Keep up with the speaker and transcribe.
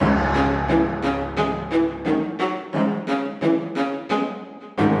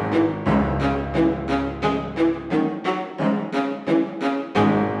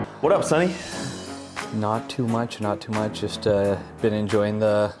Sonny? Not too much. Just been enjoying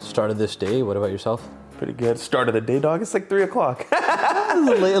the start of this day. What about yourself? Pretty good. Start of the day, dog. It's like 3 o'clock. A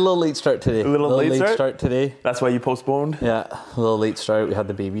little late start today. A little late start today. That's why you postponed? Yeah, a little late start. We had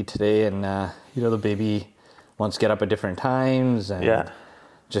the baby today, and the baby wants to get up at different times, and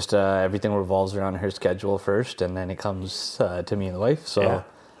just everything revolves around her schedule first, and then it comes to me and the wife. So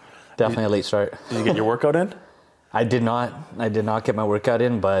definitely a late start. Did you get your workout in? I did not get my workout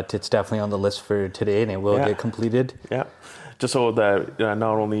in, but it's definitely on the list for today, and it will get completed. Yeah. Just so that not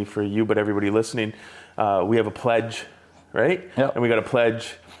only for you, but everybody listening, we have a pledge, right? Yep. And we got a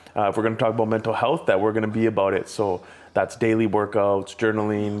pledge, if we're going to talk about mental health, that we're going to be about it. So that's daily workouts,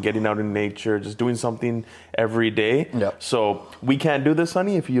 journaling, getting out in nature, just doing something every day. Yep. So we can't do this,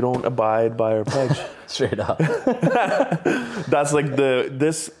 honey, if you don't abide by our pledge. Straight up. That's like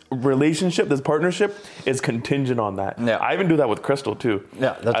this relationship, this partnership is contingent on that. Yeah. I even do that with Crystal too.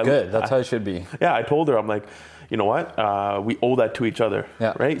 Yeah, that's good. That's how it should be. Yeah, I told her, I'm like, you know what? We owe that to each other,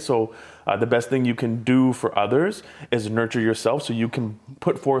 right? So the best thing you can do for others is nurture yourself so you can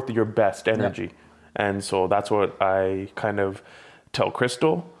put forth your best energy. Yeah. And so that's what I kind of tell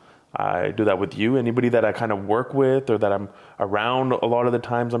Crystal. I do that with you. Anybody that I kind of work with or that I'm around a lot of the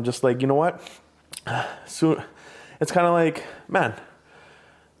times, I'm just like, you know what? So it's kind of like, man,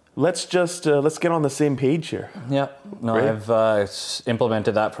 let's get on the same page here. Yeah. No, right? I've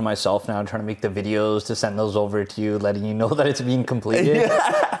implemented that for myself now. I'm trying to make the videos to send those over to you, letting you know that it's being completed.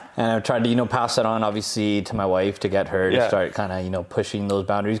 Yeah. And I've tried to, pass it on, obviously, to my wife to get her to start kind of, pushing those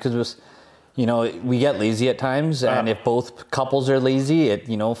boundaries, because it was, we get lazy at times, and if both couples are lazy, it,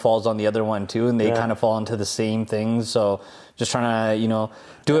 falls on the other one too, and they kind of fall into the same things. So just trying to,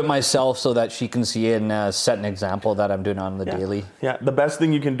 do it myself so that she can see it and set an example that I'm doing on the daily. Yeah, the best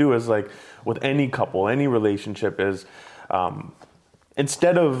thing you can do is, like, with any couple, any relationship is,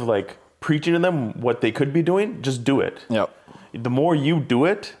 instead of like preaching to them what they could be doing, just do it. Yep. The more you do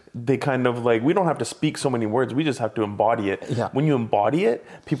it, they kind of like, we don't have to speak so many words. We just have to embody it. Yeah. When you embody it,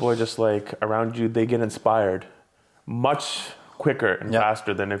 people are just like around you, they get inspired much quicker and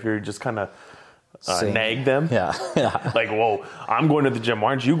faster than if you're just kind of nag them. Yeah. Like, whoa, I'm going to the gym. Why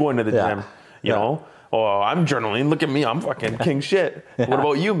aren't you going to the gym? You know? Oh, I'm journaling. Look at me. I'm fucking king shit. What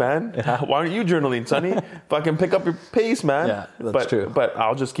about you, man? Why aren't you journaling, Sonny? Fucking pick up your pace, man. Yeah, that's true. But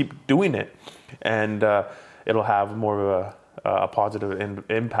I'll just keep doing it. And it'll have more of a positive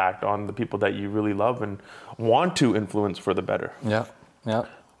impact on the people that you really love and want to influence for the better. Yeah.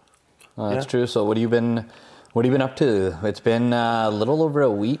 That's true. So what have you been up to? It's been a little over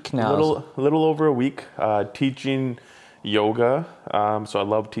a week now. Little over a week teaching yoga. So I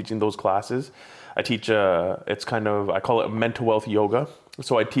love teaching those classes. I teach I call it mental wealth yoga.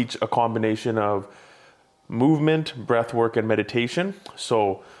 So I teach a combination of movement, breath work, and meditation.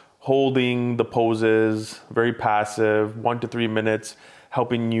 So holding the poses, very passive, 1 to 3 minutes,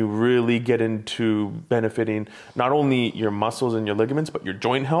 helping you really get into benefiting not only your muscles and your ligaments, but your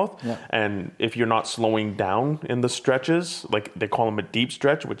joint health. Yeah. And if you're not slowing down in the stretches, like they call them a deep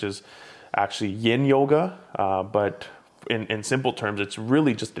stretch, which is actually yin yoga, but in simple terms, it's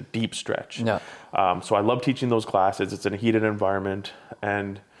really just a deep stretch. Yeah. So I love teaching those classes. It's in a heated environment.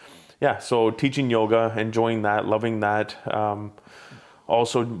 And so teaching yoga, enjoying that, loving that.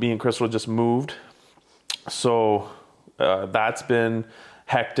 Also, me and Crystal just moved, so that's been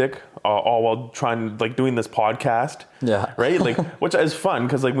hectic. All while trying, like, doing this podcast. Yeah. Right. Like, which is fun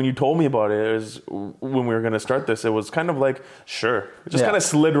because, like, when you told me about it, when we were going to start this, it was kind of like, sure, it just kind of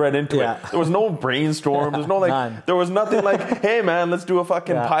slid right into it. There was no brainstorm. There's no there was nothing like, hey man, let's do a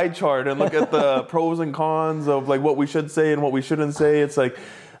fucking pie chart and look at the pros and cons of like what we should say and what we shouldn't say. It's like,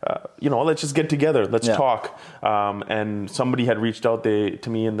 let's just get together. Let's talk. And somebody had reached out to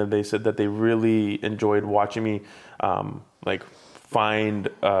me, and then they said that they really enjoyed watching me, find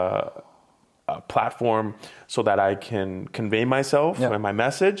a platform so that I can convey myself and my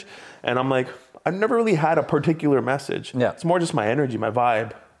message. And I'm like, I've never really had a particular message. Yeah. It's more just my energy, my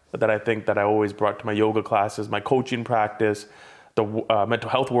vibe that I think that I always brought to my yoga classes, my coaching practice, the mental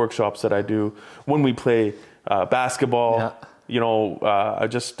health workshops that I do when we play basketball. Yeah.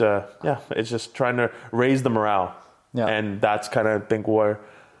 It's just trying to raise the morale. Yeah. And that's kind of, I think, where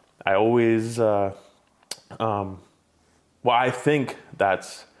I always, I think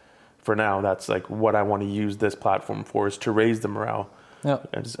that's, for now, that's like what I want to use this platform for, is to raise the morale. Yeah.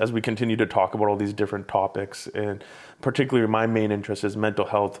 As we continue to talk about all these different topics, and particularly my main interest is mental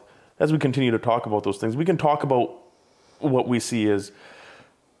health. As we continue to talk about those things, we can talk about what we see as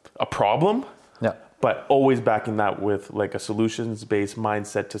a problem. Yeah. But always backing that with like a solutions-based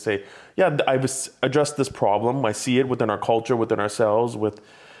mindset to say, I've addressed this problem. I see it within our culture, within ourselves, with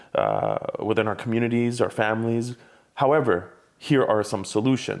within our communities, our families. However, here are some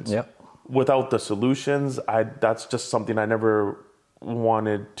solutions. Yep. Without the solutions, that's just something I never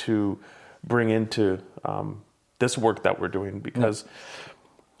wanted to bring into this work that we're doing, because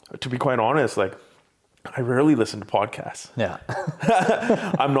to be quite honest, like, I rarely listen to podcasts. Yeah.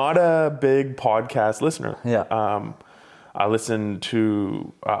 I'm not a big podcast listener. Yeah. I'll listen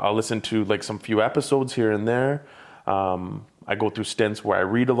to like some few episodes here and there. I go through stints where I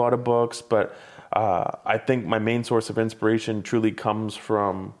read a lot of books, but I think my main source of inspiration truly comes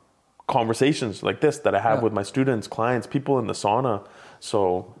from conversations like this that I have with my students, clients, people in the sauna.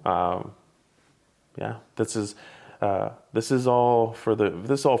 So this is all for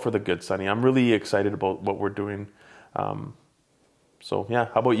the good, Sonny. I'm really excited about what we're doing. So yeah,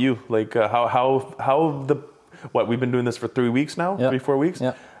 how about you? Like we've been doing this for 3 weeks now, 3-4 weeks.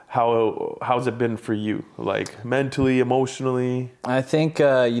 Yeah. How's it been for you? Like mentally, emotionally? I think,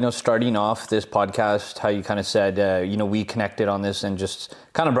 starting off this podcast, how you kind of said, we connected on this and just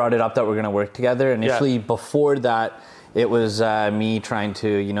kind of brought it up that we're going to work together. Initially, before that, it was me trying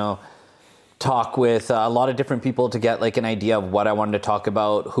to, talk with a lot of different people to get like an idea of what I wanted to talk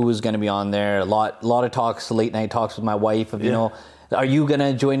about, who was going to be on there. A lot of talks, late night talks with my wife of, are you going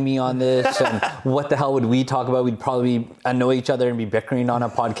to join me on this? And what the hell would we talk about? We'd probably annoy each other and be bickering on a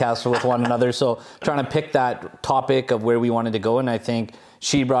podcast with one another. So trying to pick that topic of where we wanted to go. And I think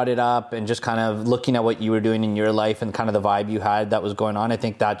she brought it up, and just kind of looking at what you were doing in your life and kind of the vibe you had that was going on. I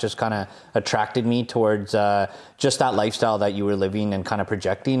think that just kind of attracted me towards just that lifestyle that you were living and kind of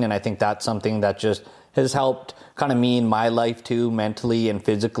projecting. And I think that's something that just has helped kind of me in my life too, mentally and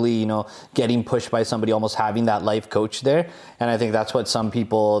physically, getting pushed by somebody, almost having that life coach there. And I think that's what some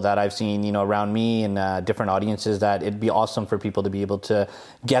people that I've seen, around me and different audiences, that it'd be awesome for people to be able to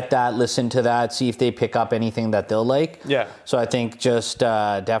get that, listen to that, see if they pick up anything that they'll like. Yeah. So I think just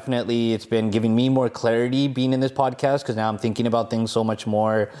definitely it's been giving me more clarity being in this podcast, because now I'm thinking about things so much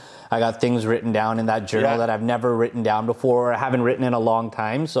more. I got things written down in that journal that I've never written down before, or haven't written in a long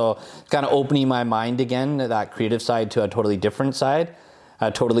time. So it's kind of opening my mind again, that creative side to a totally different side,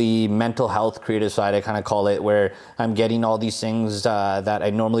 a totally mental health creative side, I kind of call it, where I'm getting all these things that I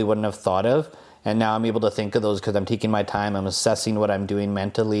normally wouldn't have thought of. And now I'm able to think of those because I'm taking my time. I'm assessing what I'm doing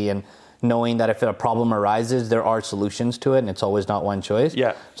mentally and knowing that if a problem arises, there are solutions to it, and it's always not one choice.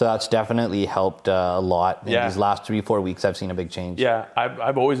 Yeah. So that's definitely helped a lot. In these last 3-4 weeks, I've seen a big change. Yeah,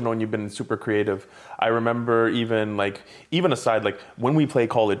 I've always known you've been super creative. I remember even aside, like when we play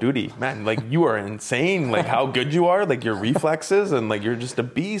Call of Duty, man, like you are insane, like how good you are, like your reflexes, and like you're just a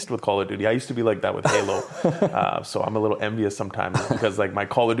beast with Call of Duty. I used to be like that with Halo. So I'm a little envious sometimes because like my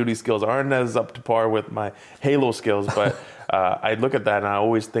Call of Duty skills aren't as up to par with my Halo skills, but I look at that and I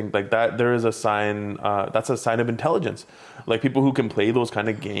always think like that there is a sign, that's a sign of intelligence. Like people who can play those kind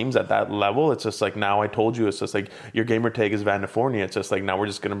of games at that level, it's just like, now I told you, it's just like your gamer tag is Vandafornia. It's just like, now we're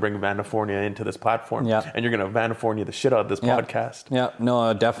just going to bring Vandafornia into this platform, and you're going to Vandafornia the shit out of this podcast. Yeah,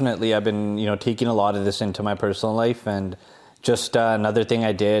 no, definitely. I've been, taking a lot of this into my personal life. And just another thing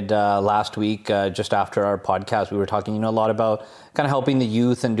I did last week, just after our podcast, we were talking, a lot about kind of helping the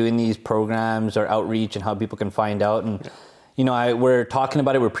youth and doing these programs or outreach and how people can find out. And we're talking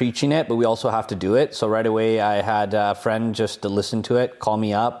about it, we're preaching it, but we also have to do it. So right away, I had a friend just to listen to it, call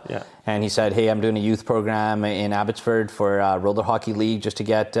me up, and he said, "Hey, I'm doing a youth program in Abbotsford for Roller Hockey League just to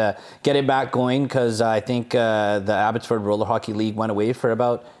get it back going, because I think the Abbotsford Roller Hockey League went away for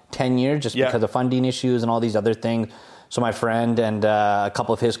about 10 years just because of funding issues and all these other things." So my friend and a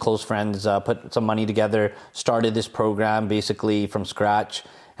couple of his close friends put some money together, started this program basically from scratch.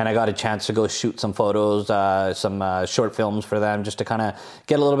 And I got a chance to go shoot some photos, some short films for them, just to kind of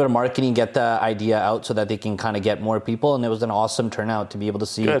get a little bit of marketing, get the idea out so that they can kind of get more people. And it was an awesome turnout to be able to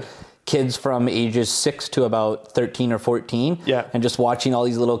see kids from ages 6 to about 13 or 14. Yeah. And just watching all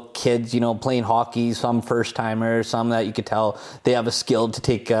these little kids, playing hockey, some first timers, some that you could tell they have a skill to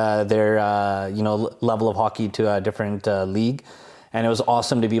take their, level of hockey to a different league. And it was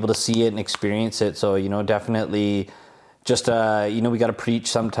awesome to be able to see it and experience it. So, definitely... Just, we got to preach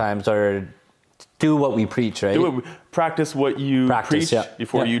sometimes, or do what we preach, right? Practice what you preach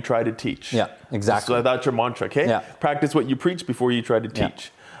before you try to teach. Yeah, exactly. So that's your mantra, okay? Yeah. Practice what you preach before you try to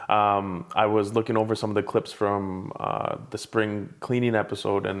teach. I was looking over some of the clips from the spring cleaning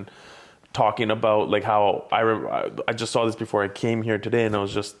episode and talking about like how I just saw this before I came here today, and it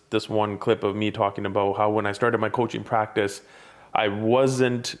was just this one clip of me talking about how when I started my coaching practice, I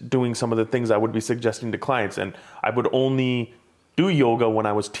wasn't doing some of the things I would be suggesting to clients, and I would only do yoga when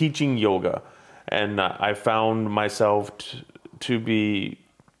I was teaching yoga. And I found myself to be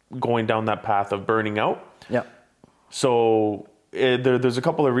going down that path of burning out. Yeah. So there's a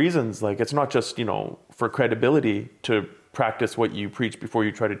couple of reasons. Like, it's not just, for credibility to practice what you preach before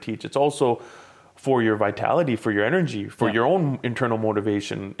you try to teach. It's also for your vitality, for your energy, for your own internal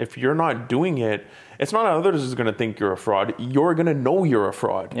motivation. If you're not doing it, it's not others is going to think you're a fraud. You're going to know you're a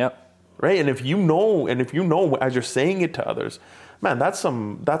fraud. Yep. Right. And if you know as you're saying it to others, man, that's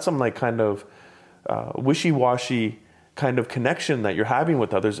some like kind of wishy-washy kind of connection that you're having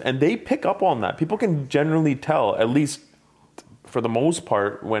with others. And they pick up on that. People can generally tell, at least for the most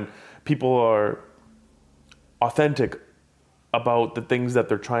part, when people are authentic about the things that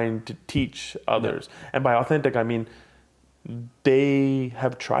they're trying to teach others. Yeah. And by authentic, I mean, they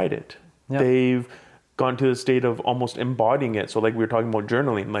have tried it. Yeah. They've gone to the state of almost embodying it. So like we were talking about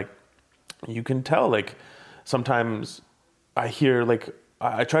journaling, like you can tell, like sometimes I hear, like,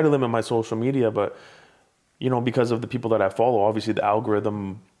 I try to limit my social media, but because of the people that I follow, obviously the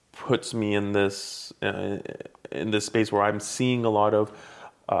algorithm puts me in this space where I'm seeing a lot of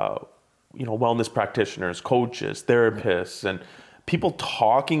wellness practitioners, coaches, therapists, and people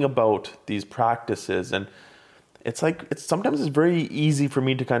talking about these practices. And sometimes it's very easy for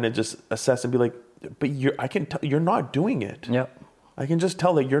me to kind of just assess and be like, but I can tell you're not doing it. Yep. I can just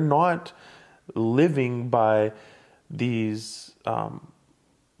tell that you're not living by these,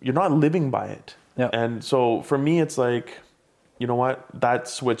 you're not living by it. Yep. And so for me, it's like, you know what, that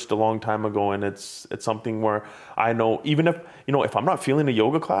switched a long time ago. And it's something where I know, even if I'm not feeling a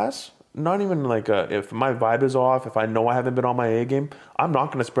yoga class, not even like if my vibe is off, if I know I haven't been on my A game, I'm not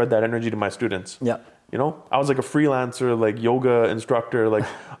going to spread that energy to my students. Yeah. I was like a freelancer, like yoga instructor. Like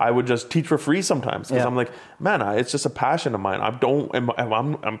I would just teach for free sometimes because I'm like, man, it's just a passion of mine. If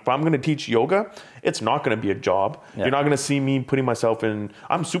I'm going to teach yoga, it's not going to be a job. Yeah. You're not going to see me putting myself in.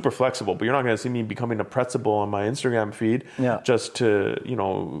 I'm super flexible, but you're not going to see me becoming a pretzel on my Instagram feed just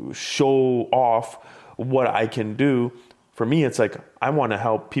to show off what I can do. For me, it's like I want to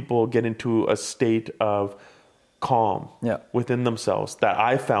help people get into a state of calm within themselves that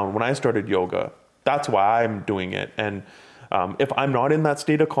I found when I started yoga. That's why I'm doing it. And if I'm not in that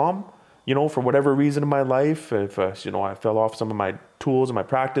state of calm, for whatever reason in my life, if I fell off some of my tools and my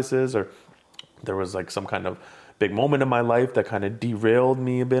practices, or there was like some kind of big moment in my life that kind of derailed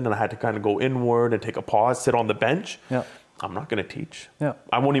me a bit, and I had to kind of go inward and take a pause, sit on the bench. Yeah. I'm not going to teach. Yeah.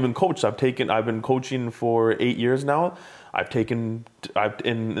 I won't even coach. I've been coaching for 8 years now. In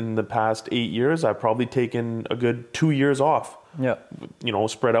the past 8 years, I've probably taken a good 2 years off. Yeah.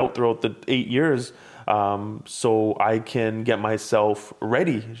 Spread out throughout the 8 years, so I can get myself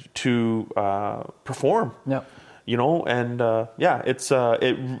ready to perform. Yeah.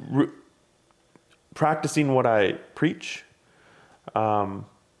 Practicing what I preach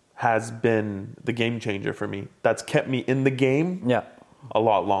has been the game changer for me. That's kept me in the game a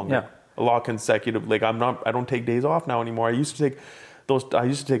lot longer, a lot consecutive. Like I don't take days off now anymore. I used to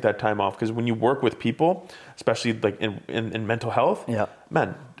take that time off because when you work with people, especially like in mental health,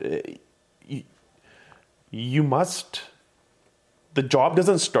 man, you must. The job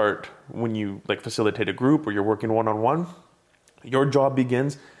doesn't start when you like facilitate a group or you're working one-on-one. Your job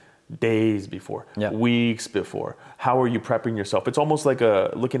begins days before, weeks before. How are you prepping yourself? It's almost like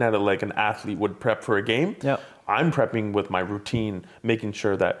looking at it like an athlete would prep for a game. I'm prepping with my routine, making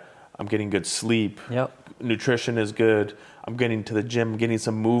sure that I'm getting good sleep. Nutrition is good. I'm getting to the gym, getting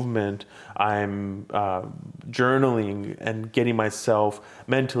some movement. I'm journaling and getting myself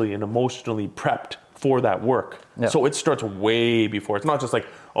mentally and emotionally prepped for that work. So it starts way before. It's not just like,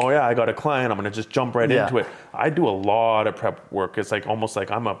 oh yeah, I got a client, I'm going to just jump right into it. I do a lot of prep work. It's like almost like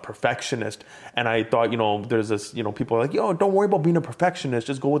I'm a perfectionist. And I thought, there's this, people are like, yo, don't worry about being a perfectionist.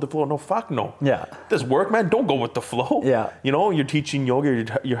 Just go with the flow. No, fuck no. Yeah. This work, man, don't go with the flow. Yeah. You're teaching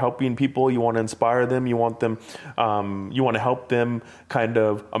yoga, you're helping people. You want to inspire them. You want them, you want to help them kind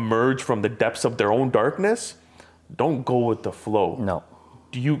of emerge from the depths of their own darkness. Don't go with the flow. No.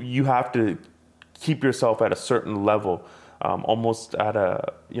 You have to keep yourself at a certain level, almost at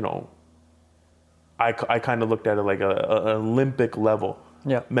a, I kind of looked at it like an Olympic level,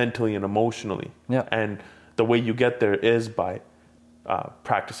 mentally and emotionally. And the way you get there is by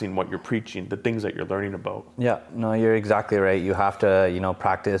practicing what you're preaching, the things that you're learning about. Yeah, no, you're exactly right. You have to,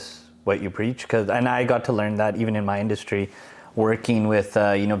 practice what you preach. And I got to learn that even in my industry, working with,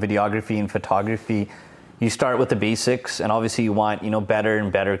 videography and photography. You start with the basics, and obviously you want, better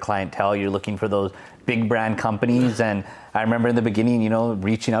and better clientele. You're looking for those big brand companies. And I remember in the beginning,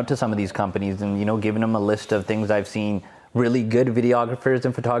 reaching out to some of these companies and, giving them a list of things I've seen really good videographers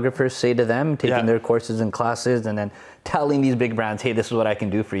and photographers say to them, taking their courses and classes, and then telling these big brands, hey, this is what I can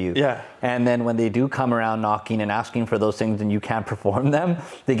do for you. Yeah. And then when they do come around knocking and asking for those things and you can't perform them,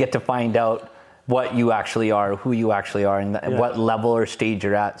 they get to find out what you actually are, who you actually are, and what level or stage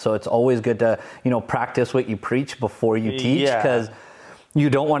you're at. So it's always good to, practice what you preach before you teach, because you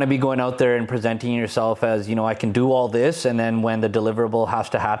don't want to be going out there and presenting yourself as, I can do all this, and then when the deliverable has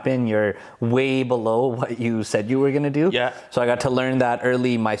to happen, you're way below what you said you were going to do. Yeah. So I got to learn that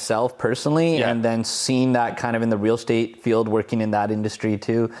early myself personally, and then seeing that kind of in the real estate field, working in that industry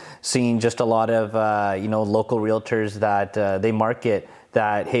too, seeing just a lot of, local realtors that they market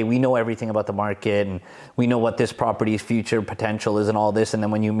that, hey, we know everything about the market and we know what this property's future potential is and all this. And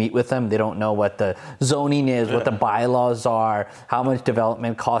then when you meet with them, they don't know what the zoning is, what the bylaws are, how much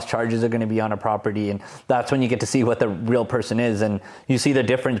development cost charges are going to be on a property. And that's when you get to see what the real person is. And you see the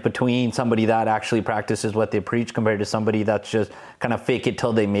difference between somebody that actually practices what they preach compared to somebody that's just kind of fake it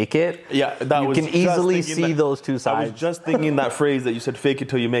till they make it. Yeah, you can easily see those two sides. I was just thinking that phrase that you said, fake it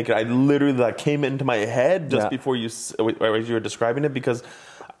till you make it. I literally, that came into my head just before as you were describing it, because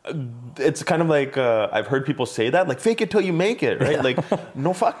it's kind of like I've heard people say that, like, fake it till you make it, right? Like,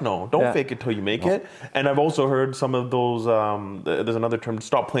 no, fuck no, don't fake it till you make it. And I've also heard some of those, there's another term,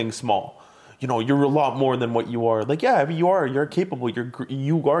 stop playing small. You're a lot more than what you are. Like, you're capable.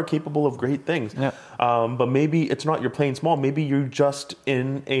 You are capable of great things. Yeah. But maybe it's not you're playing small. Maybe you're just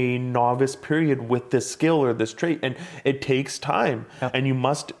in a novice period with this skill or this trait, and it takes time. Yeah. And you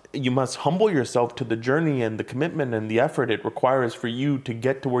must humble yourself to the journey and the commitment and the effort it requires for you to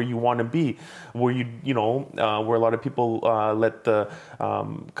get to where you want to be. Where where a lot of people let the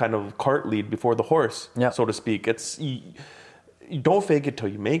kind of cart lead before the horse, so to speak. You don't fake it till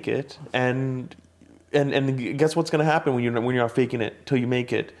you make it, and guess what's going to happen when you're not faking it till you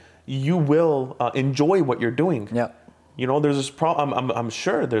make it? You will enjoy what you're doing. Yeah. There's this problem. I'm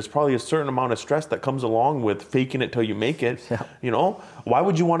sure there's probably a certain amount of stress that comes along with faking it till you make it. Yeah. Why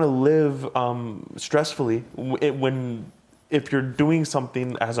would you want to live stressfully if you're doing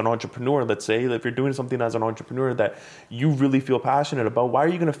something as an entrepreneur? Let's say if you're doing something as an entrepreneur that you really feel passionate about, why are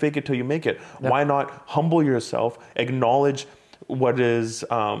you going to fake it till you make it? Yeah. Why not humble yourself, acknowledge what is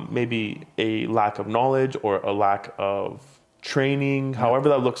maybe a lack of knowledge or a lack of training, however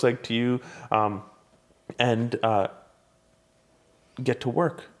that looks like to you, and get to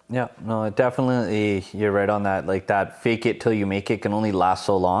work. Yeah, no, definitely, you're right on that. Like, that fake it till you make it can only last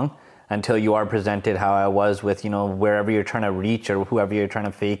so long until you are presented how I was with, wherever you're trying to reach or whoever you're trying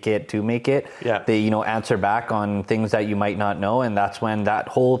to fake it to make it. Yeah. They, answer back on things that you might not know. And that's when that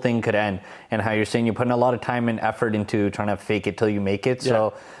whole thing could end. And how you're saying you're putting a lot of time and effort into trying to fake it till you make it.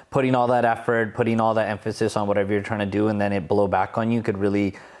 So putting all that effort, putting all that emphasis on whatever you're trying to do, and then it blow back on you could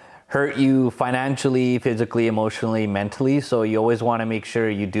really hurt you financially, physically, emotionally, mentally. So you always want to make sure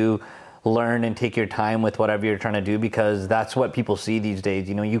you do learn and take your time with whatever you're trying to do, because that's what people see these days.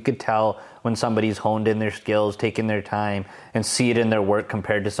 You could tell when somebody's honed in their skills, taking their time, and see it in their work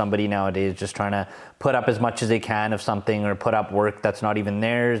compared to somebody nowadays just trying to put up as much as they can of something, or put up work that's not even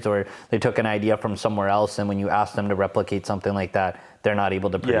theirs, or they took an idea from somewhere else, and when you ask them to replicate something like that, they're not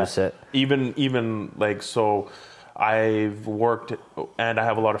able to produce it. Even like, so I've worked, and I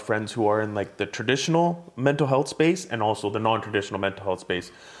have a lot of friends who are in like the traditional mental health space and also the non-traditional mental health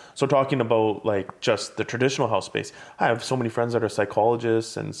space. So talking about like just the traditional health space, I have so many friends that are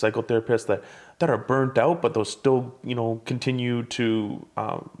psychologists and psychotherapists that are burnt out, but they'll still, continue to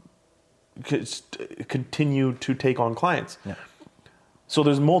take on clients. Yeah. So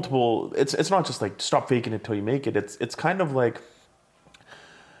there's multiple. It's not just like stop faking it till you make it. It's kind of like,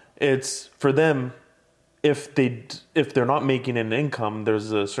 it's for them. If they're not making an income,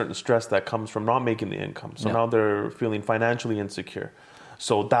 there's a certain stress that comes from not making the income. So now they're feeling financially insecure.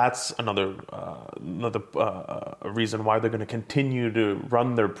 So that's another reason why they're going to continue to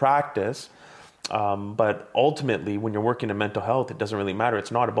run their practice. But ultimately, when you're working in mental health, it doesn't really matter. It's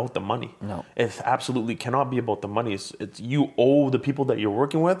not about the money. No, it absolutely cannot be about the money. It's you owe the people that you're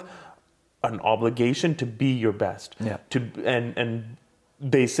working with an obligation to be your best. Yeah. And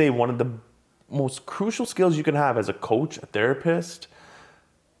they say one of the most crucial skills you can have as a coach, a therapist,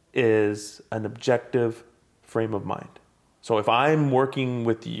 is an objective frame of mind. So if I'm working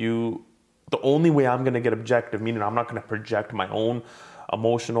with you, the only way I'm going to get objective, meaning I'm not going to project my own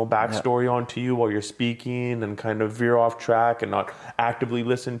emotional backstory onto you while you're speaking and kind of veer off track and not actively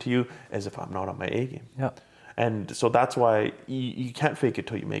listen to you, as if I'm not on my A game. Yeah. And so that's why you can't fake it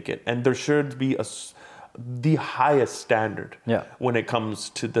till you make it. And there should be the highest standard when it comes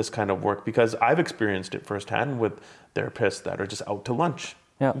to this kind of work, because I've experienced it firsthand with therapists that are just out to lunch.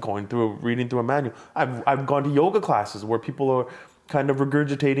 Yeah. Reading through a manual. I've gone to yoga classes where people are kind of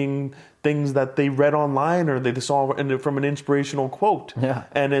regurgitating things that they read online or they saw from an inspirational quote. Yeah.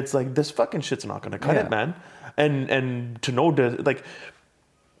 And it's like, this fucking shit's not going to cut it, man. And to know that, like,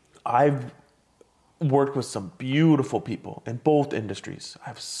 I've worked with some beautiful people in both industries.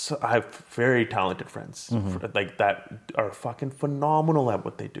 I have very talented friends like that are fucking phenomenal at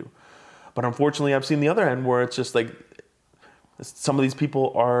what they do. But unfortunately, I've seen the other end where it's just like some of these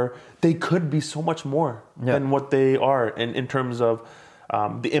people they could be so much more than what they are in terms of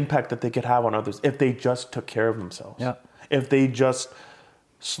the impact that they could have on others if they just took care of themselves. Yeah. If they just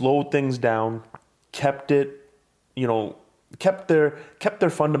slowed things down, kept their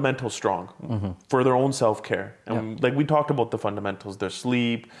fundamentals strong for their own self-care. And like we talked about the fundamentals, their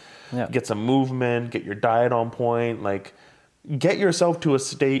sleep, get some movement, get your diet on point, like get yourself to a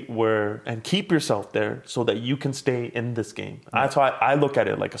state and keep yourself there so that you can stay in this game. That's why I look at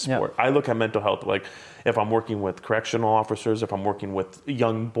it like a sport. I look at mental health like if I'm working with correctional officers, if I'm working with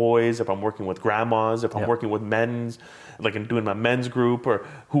young boys, if I'm working with grandmas, if I'm working with men's, like I'm doing my men's group or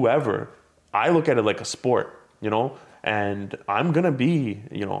whoever, I look at it like a sport, and I'm going to be,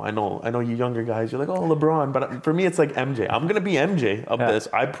 I know you younger guys, you're like, oh, LeBron, but for me, it's like MJ. I'm going to be MJ of this.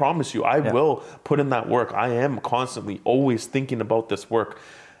 I promise you, I will put in that work. I am constantly always thinking about this work,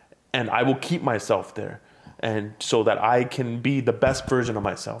 and I will keep myself there, and so that I can be the best version of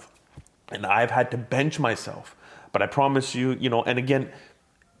myself. And I've had to bench myself, but I promise you, and again,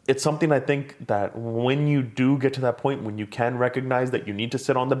 it's something I think that when you do get to that point, when you can recognize that you need to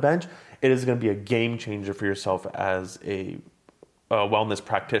sit on the bench, it is going to be a game changer for yourself as a wellness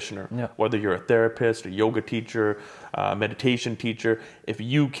practitioner. Yeah. Whether you're a therapist, a yoga teacher, a meditation teacher, if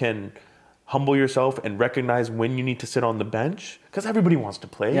you can humble yourself and recognize when you need to sit on the bench, because everybody wants to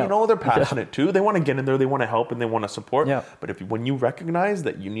play, they're passionate too. They want to get in there, they want to help, and they want to support. Yeah. But when you recognize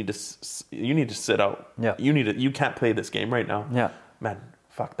that you need to sit out, you can't play this game right now. Yeah. Man,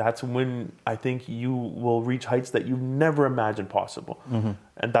 fuck, that's when I think you will reach heights that you've never imagined possible.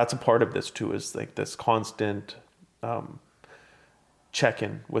 And that's a part of this too, is like this constant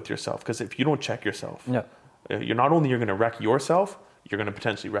check-in with yourself. Because if you don't check yourself, you're going to wreck yourself, you're going to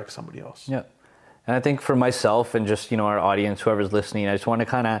potentially wreck somebody else. Yeah. And I think for myself and just, our audience, whoever's listening, I just want to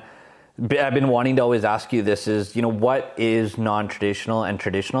kind of, I've been wanting to always ask you this is, what is non-traditional and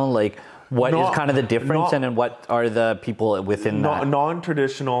traditional? Like, what is kind of the difference, and then what are the people within that?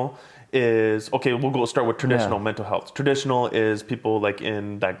 Non-traditional is, okay, we'll start with traditional mental health. Traditional is people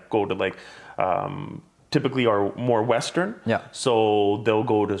that go to typically are more Western. Yeah. So they'll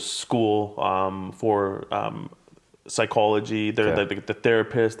go to school for psychology. They're the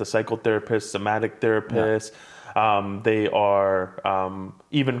therapist, the psychotherapist, somatic therapist. They are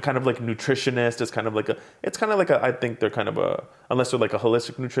even kind of like nutritionist. It's kind of like a, I think they're kind of a, unless they're like a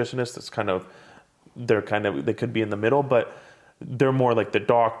holistic nutritionist, they could be in the middle, but they're more like the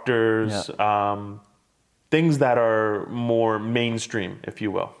doctors, things that are more mainstream, if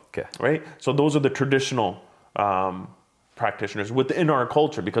you will. Okay. Right? So those are the traditional practitioners within our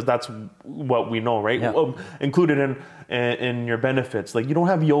culture, because that's what we know, right? Yeah. Included in your benefits, like you don't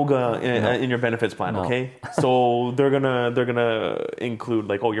have yoga in your benefits plan, okay? So they're gonna include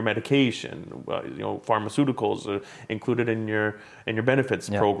like, your medication, pharmaceuticals are included in your benefits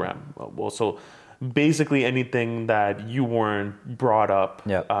program. Well, so basically anything that you weren't brought up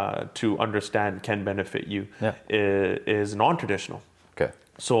to understand can benefit you is non-traditional. Okay.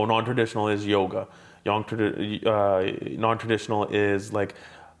 So non-traditional is yoga. Non-traditional is like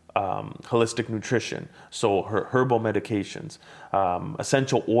holistic nutrition, so herbal medications,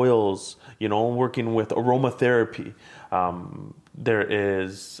 essential oils, working with aromatherapy. There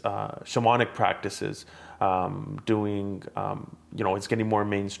is shamanic practices, doing, it's getting more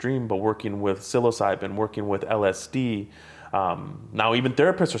mainstream, but working with psilocybin, working with LSD. Now even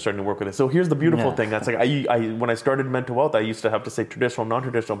therapists are starting to work with it. So here's the beautiful thing. That's like, I when I started mental health, I used to have to say traditional,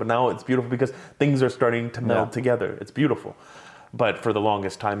 non-traditional, but now it's beautiful because things are starting to meld together. It's beautiful. But for the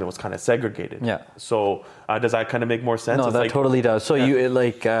longest time, it was kind of segregated. Yeah. So does that kind of make more sense? No, that totally does. So you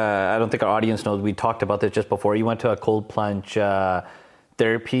I don't think our audience knows, we talked about this just before. You went to a cold plunge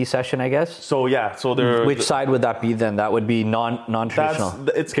therapy session, I guess. So there. Which side would that be then? That would be non-traditional.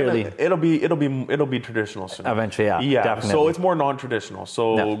 It's purely. It'll be traditional soon. Eventually, yeah. Definitely. So it's more non-traditional.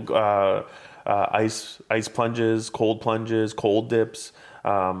 So ice plunges, cold dips,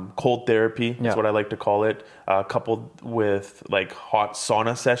 cold therapy. That's what I like to call it. Coupled with like hot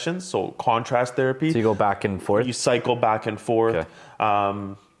sauna sessions. So contrast therapy. So you go back and forth. You cycle back and forth. Okay.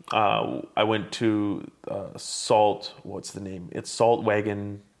 I went to what's the name? It's Salt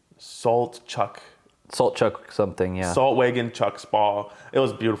Chuck something, yeah. Salt Wagon Chuck Spa. It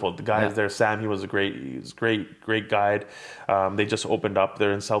was beautiful. The guy is there, Sam, he was great guide. They just opened up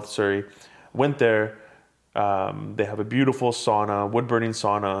there in South Surrey. Went there, They have a beautiful sauna, wood burning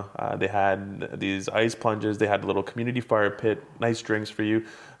sauna. They had these ice plunges. They had a little community fire pit, nice drinks for you.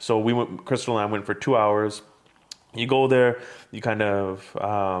 So Crystal and I went for 2 hours. You go there, you kind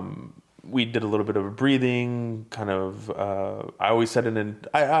of, we did a little bit of breathing, kind of, I always set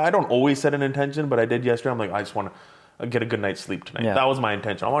I don't always set an intention, but I did yesterday. I'm like, I just want to get a good night's sleep tonight. Yeah. That was my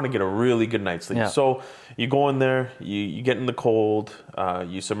intention. I want to get a really good night's sleep. Yeah. So you go in there, you get in the cold,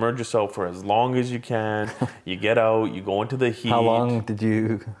 you submerge yourself for as long as you can. You get out, you go into the heat. How long did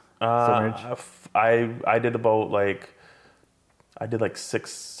you submerge? I did about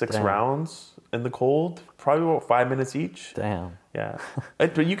six rounds in the cold, probably about 5 minutes each. Damn. Yeah.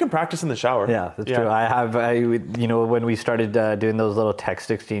 But you can practice in the shower. Yeah, that's true. When we started doing those little text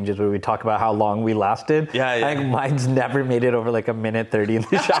exchanges where we talk about how long we lasted, I think mine's never made it over like a minute 30 in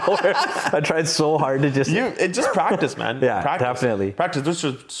the shower. I tried so hard to just practice, man. Yeah, practice. Definitely. Practice. There's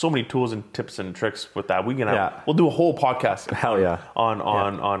just so many tools and tips and tricks with that. We'll do a whole podcast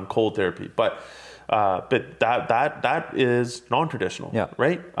on cold therapy. But that is non-traditional,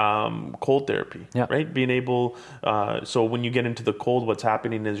 right? Cold therapy, right? Being able, so when you get into the cold, what's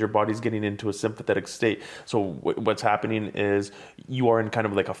happening is your body's getting into a sympathetic state. So what's happening is you are in kind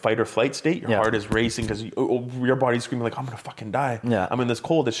of like a fight or flight state. Your heart is racing because your body's screaming like, I'm going to fucking die. Yeah. I'm in this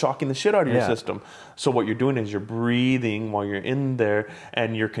cold. It's shocking the shit out of your system. So what you're doing is you're breathing while you're in there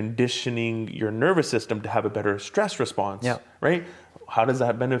and you're conditioning your nervous system to have a better stress response, right? How does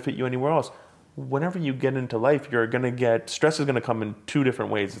that benefit you anywhere else? Whenever you get into life, stress is going to come in two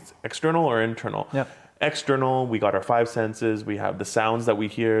different ways. It's external or internal. Yep. External, we got our five senses. We have the sounds that we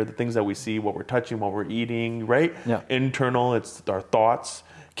hear, the things that we see, what we're touching, what we're eating, right? Yep. Internal, it's our thoughts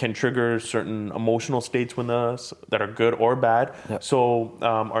can trigger certain emotional states with us that are good or bad. Yep. So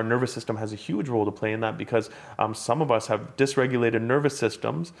our nervous system has a huge role to play in that because some of us have dysregulated nervous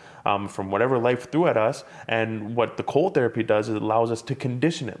systems from whatever life threw at us. And what the cold therapy does is it allows us to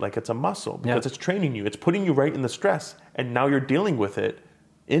condition it like it's a muscle because it's training you. It's putting you right in the stress. And now you're dealing with it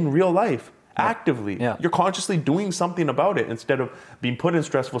in real life. Actively. Yeah. You're consciously doing something about it instead of being put in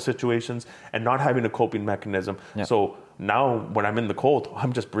stressful situations and not having a coping mechanism. Yeah. So now when I'm in the cold,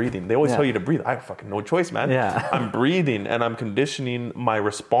 I'm just breathing. They always tell you to breathe. I have fucking no choice, man. Yeah. I'm breathing and I'm conditioning my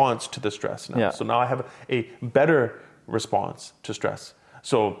response to the stress now. Yeah. So now I have a better response to stress.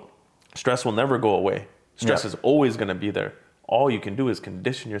 So stress will never go away. Stress is always going to be there. All you can do is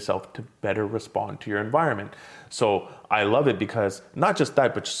condition yourself to better respond to your environment. So I love it because not just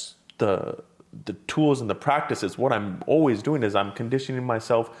that, but just the tools and the practices, what I'm always doing is I'm conditioning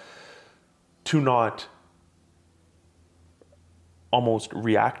myself to not almost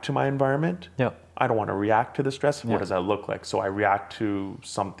react to my environment. Yeah. I don't want to react to the stress. What does that look like? So I react to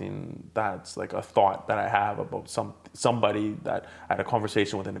something that's like a thought that I have about somebody that I had a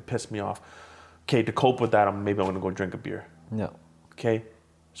conversation with and it pissed me off. Okay, to cope with that, maybe I'm going to go drink a beer. Yeah. Okay,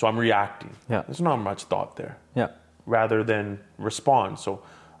 so I'm reacting. Yeah. There's not much thought there. Yeah. Rather than respond. So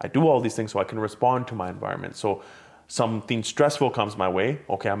I do all these things so I can respond to my environment. So something stressful comes my way.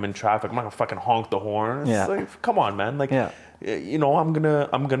 Okay, I'm in traffic. I'm not gonna fucking honk the horn. It's like, come on, man. Like, you know,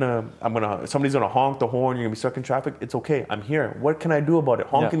 somebody's gonna honk the horn. You're gonna be stuck in traffic. It's okay. I'm here. What can I do about it?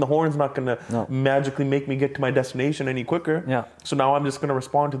 Honking the horn's not gonna magically make me get to my destination any quicker. Yeah. So now I'm just gonna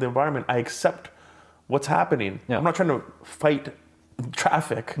respond to the environment. I accept what's happening. Yeah. I'm not trying to fight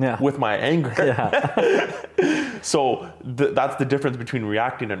traffic with my anger. So that's the difference between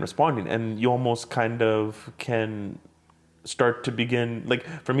reacting and responding. And you almost kind of can start to begin, like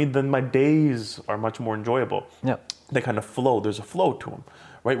for me, then my days are much more enjoyable. Yeah. They kind of flow. There's a flow to them,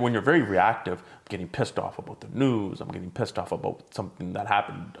 right? When you're very reactive, I'm getting pissed off about the news. I'm getting pissed off about something that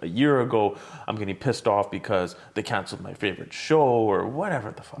happened a year ago. I'm getting pissed off because they canceled my favorite show or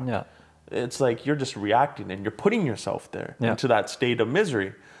whatever the fuck. Yeah. It's like you're just reacting and you're putting yourself there into that state of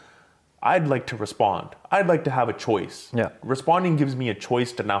misery. I'd like to respond. I'd like to have a choice. Yeah. Responding gives me a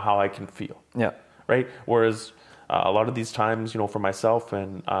choice to now how I can feel. Yeah. Right? Whereas a lot of these times, you know, for myself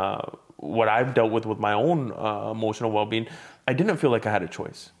and what I've dealt with my own emotional well-being, I didn't feel like I had a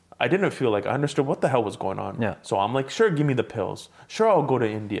choice. I didn't feel like I understood what the hell was going on. Yeah. So I'm like, sure, give me the pills. Sure, I'll go to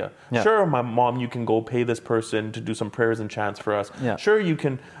India. Yeah. Sure, my mom, you can go pay this person to do some prayers and chants for us. Yeah. Sure, you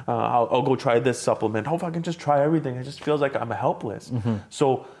can, I'll go try this supplement. Oh, if I can just try everything. It just feels like I'm helpless. Mm-hmm.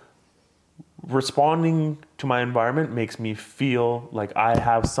 So responding to my environment makes me feel like I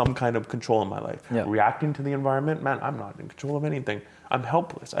have some kind of control in my life. Yeah. Reacting to the environment, man, I'm not in control of anything. I'm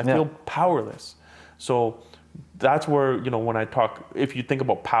helpless. I feel powerless. So that's where, you know, when I talk, if you think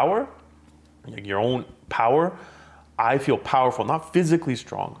about power, like your own power, I feel powerful, not physically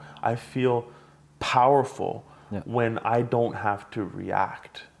strong. I feel powerful when I don't have to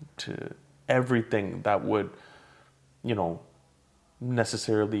react to everything that would,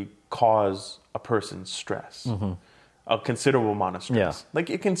 necessarily cause a person stress, a considerable amount of stress.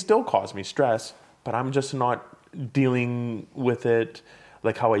 Like it can still cause me stress, but I'm just not dealing with it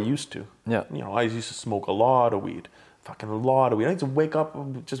like how I used to. Yeah. I used to smoke a lot of weed. Fucking a lot of weed. I used to wake up,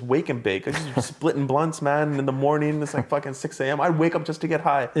 just wake and bake. I just splitting blunts, man, in the morning. It's like fucking 6 a.m. I'd wake up just to get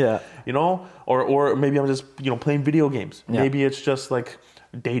high. Yeah. Or maybe I'm just, playing video games. Yeah. Maybe it's just like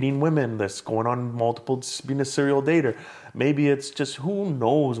dating women that's going on multiple, being a serial dater. Maybe it's just, who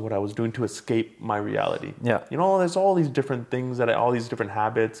knows what I was doing to escape my reality. Yeah. There's all these different things all these different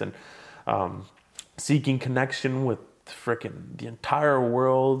habits and seeking connection with freaking the entire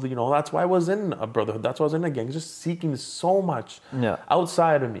world. That's why I was in a brotherhood. That's why I was in a gang, just seeking so much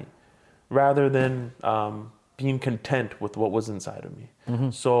outside of me rather than being content with what was inside of me.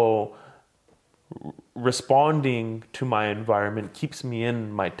 So responding to my environment keeps me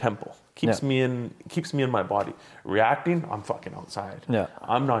in my temple, keeps me in my body. Reacting, I'm fucking outside.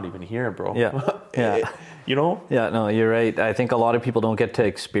 I'm not even here, bro. Yeah, no, you're right. I think a lot of people don't get to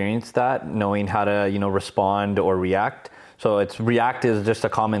experience that, knowing how to respond or react. So react is just a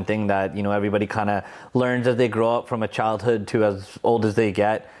common thing that everybody kind of learns as they grow up, from a childhood to as old as they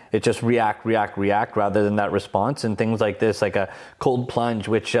get. It's just react rather than that response. And things like this, like a cold plunge,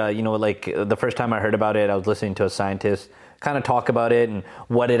 which, like the first time I heard about it, I was listening to a scientist kind of talk about it and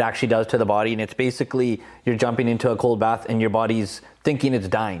what it actually does to the body. And it's basically you're jumping into a cold bath and your body's thinking it's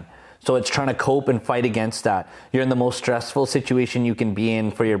dying. So it's trying to cope and fight against that. You're in the most stressful situation you can be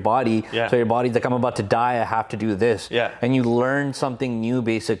in for your body. Yeah. So your body's like, I'm about to die, I have to do this. Yeah. And you learn something new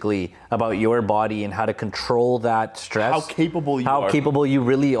basically about your body and how to control that stress. How capable you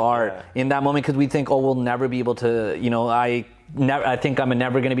really are in that moment. Because we think, we'll never be able to, I think I'm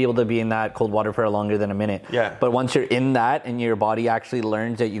never going to be able to be in that cold water for longer than a minute. Yeah. But once you're in that and your body actually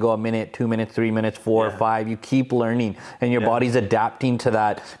learns that you go a minute, 2 minutes, 3 minutes, 4 or 5, you keep learning and your body's adapting to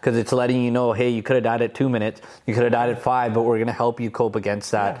that, because it's letting you know, hey, you could have died at 2 minutes, you could have died at 5, but we're going to help you cope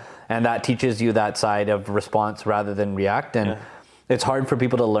against that. Yeah. And that teaches you that side of response rather than react. And it's hard for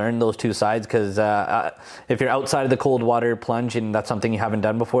people to learn those two sides, because if you're outside of the cold water plunge and that's something you haven't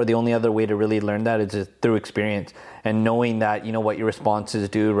done before, the only other way to really learn that is just through experience and knowing that what your responses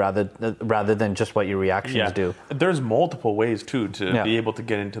do rather than just what your reactions do. There's multiple ways too to be able to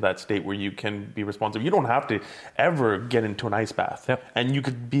get into that state where you can be responsive. You don't have to ever get into an ice bath, and you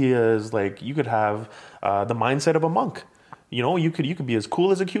could be you could have the mindset of a monk. You could be as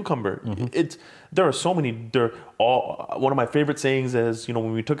cool as a cucumber. There are so many. One of my favorite sayings is,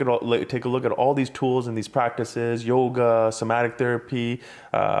 when we take a look at all these tools and these practices, yoga, somatic therapy,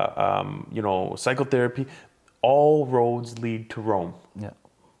 psychotherapy, all roads lead to Rome. Yeah.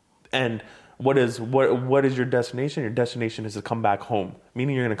 And what is your destination? Your destination is to come back home,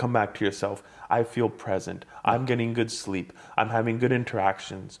 meaning you're going to come back to yourself. I feel present. I'm getting good sleep. I'm having good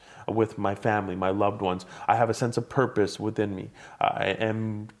interactions with my family, my loved ones. I have a sense of purpose within me. I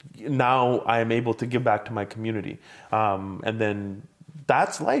am able to give back to my community. And then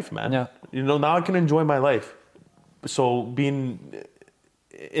that's life, man. Yeah. Now I can enjoy my life. So being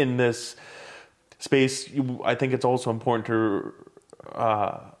in this space, I think it's also important to,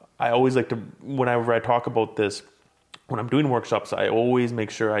 I always like to, whenever I talk about this, when I'm doing workshops, I always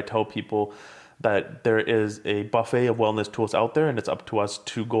make sure I tell people that there is a buffet of wellness tools out there, and it's up to us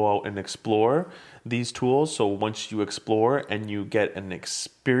to go out and explore these tools. So once you explore and you get an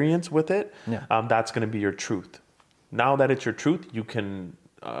experience with it, that's going to be your truth. Now that it's your truth, you can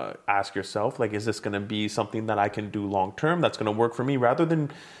ask yourself, is this going to be something that I can do long term that's going to work for me, rather than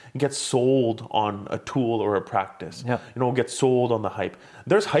get sold on a tool or a practice. Get sold on the hype.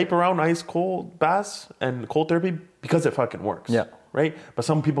 There's hype around ice cold baths and cold therapy because it fucking works. Right? But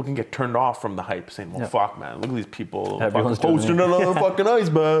some people can get turned off from the hype, saying, fuck, man, look at these people posting another fucking ice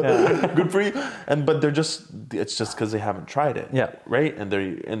bath. Good for you. But it's just because they haven't tried it. Right?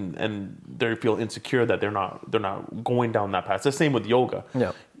 And they feel insecure that they're not going down that path. It's the same with yoga.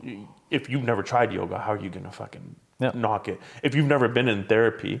 If you've never tried yoga, how are you going to fucking knock it? If you've never been in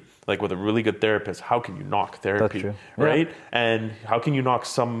therapy, with a really good therapist, how can you knock therapy? That's true. Right? And how can you knock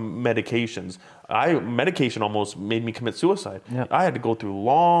some medications? Medication almost made me commit suicide. I had to go through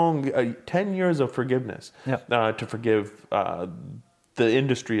long 10 years of forgiveness to forgive the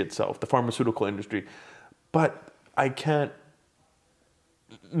industry itself, the pharmaceutical industry. But I can't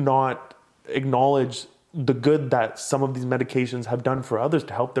not acknowledge the good that some of these medications have done for others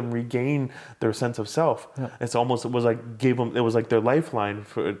to help them regain their sense of self. It was like their lifeline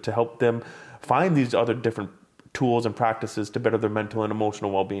to help them find these other different tools and practices to better their mental and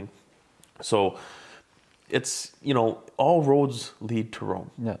emotional well-being. So it's, all roads lead to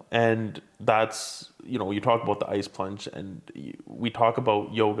Rome. Yeah. And that's, you talk about the ice plunge and we talk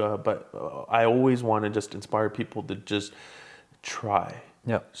about yoga, but I always want to just inspire people to just try.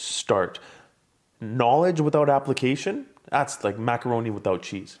 Yeah. Start. Knowledge without application, that's like macaroni without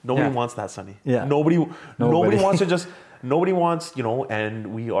cheese. Nobody wants that, Sonny. Yeah. Nobody wants to just, nobody wants,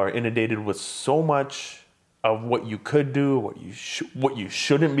 and we are inundated with so much of what you could do, what you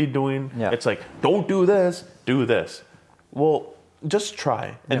shouldn't be doing. Yeah. It's like, don't do this, do this. Well, just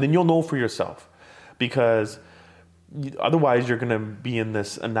try, and then you'll know for yourself. Because otherwise you're going to be in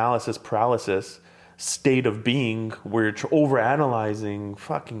this analysis paralysis state of being where you're overanalyzing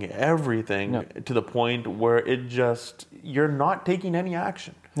fucking everything to the point where you're not taking any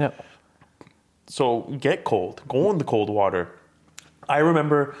action. Yeah. So get cold. Go in the cold water. I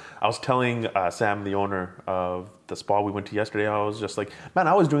remember I was telling Sam, the owner of the spa we went to yesterday, I was just like, man,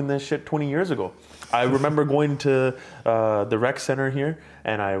 I was doing this shit 20 years ago. I remember going to the rec center here,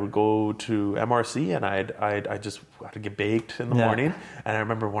 and I would go to MRC, and I just had to get baked in the morning. And I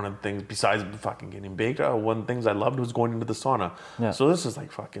remember one of the things, besides fucking getting baked, one of the things I loved was going into the sauna. Yeah. So this is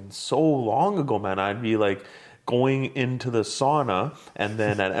like fucking so long ago, man. I'd be like going into the sauna, and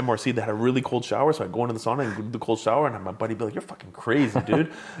then at MRC they had a really cold shower, so I'd go into the sauna and go to the cold shower, and my buddy would be like, you're fucking crazy,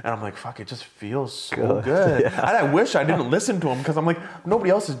 dude. And I'm like, fuck, it just feels so good. Yeah. And I wish I didn't listen to him, because I'm like,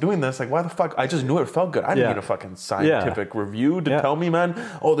 nobody else is doing this. Like, why the fuck? I just knew it felt good. I didn't need a fucking scientific review to tell me, man,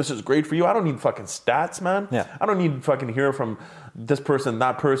 oh, this is great for you. I don't need fucking stats, man. I don't need fucking hear from this person,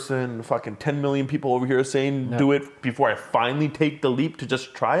 that person, fucking 10 million people over here saying do it before I finally take the leap to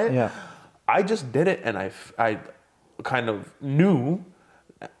just try it. I just did it, and I kind of knew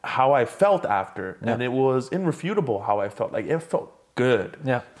how I felt after, and it was irrefutable how I felt. Like, it felt good.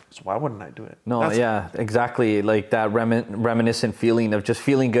 Yeah. So why wouldn't I do it? No, exactly. Like that reminiscent feeling of just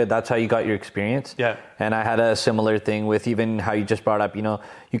feeling good. That's how you got your experience. Yeah. And I had a similar thing with even how you just brought up,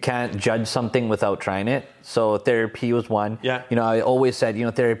 you can't judge something without trying it. So therapy was one. Yeah. I always said,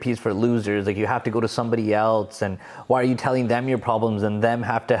 therapy is for losers. Like, you have to go to somebody else, and why are you telling them your problems and them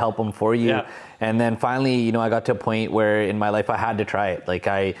have to help them for you? Yeah. And then finally, I got to a point where in my life I had to try it. Like,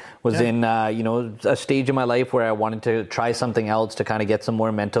 I was in, a stage in my life where I wanted to try something else to kind of get some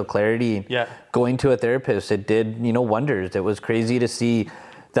more mental clarity. Yeah. Going to a therapist, it did, wonders. It was crazy to see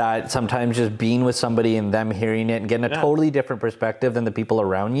that sometimes just being with somebody and them hearing it and getting a totally different perspective than the people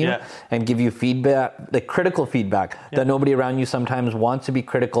around you and give you feedback, like critical feedback that nobody around you sometimes wants to be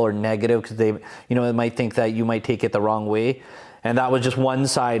critical or negative, because they, they might think that you might take it the wrong way. And that was just one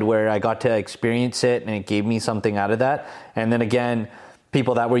side where I got to experience it, and it gave me something out of that. And then again,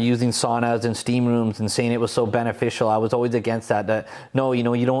 people that were using saunas and steam rooms and saying it was so beneficial, I was always against that no,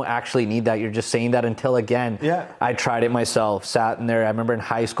 you don't actually need that. You're just saying that until, again, I tried it myself, sat in there. I remember in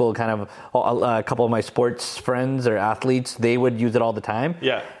high school, kind of a couple of my sports friends or athletes, they would use it all the time.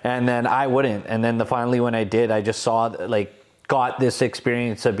 Yeah. And then I wouldn't. And then finally when I did, I just got this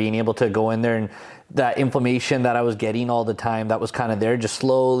experience of being able to go in there, and that inflammation that I was getting all the time that was kind of there, just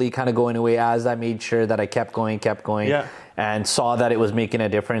slowly kind of going away as I made sure that I kept going and saw that it was making a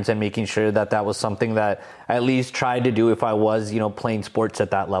difference, and making sure that that was something that I at least tried to do if I was, playing sports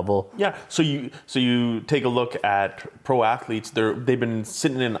at that level. Yeah. So you take a look at pro athletes, they've been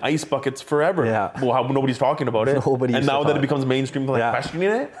sitting in ice buckets forever. Yeah. Well, how nobody's talking about it. And now that it becomes mainstream, they're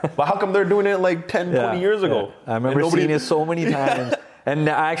questioning it. Well, how come they're doing it like 10, 20 years ago? I remember seeing it so many times. And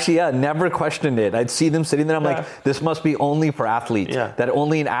I actually, never questioned it. I'd see them sitting there. I'm like, this must be only for athletes. Yeah. That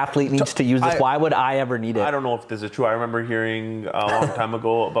only an athlete needs to use this. Why would I ever need it? I don't know if this is true. I remember hearing a long time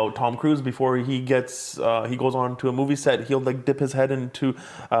ago about Tom Cruise, before he goes on to a movie set, he'll dip his head into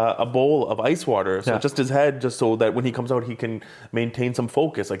a bowl of ice water. So just his head, just so that when he comes out, he can maintain some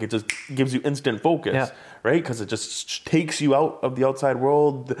focus. Like, it just gives you instant focus, right? Because it just takes you out of the outside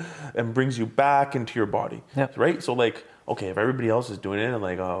world and brings you back into your body, right? So okay, if everybody else is doing it,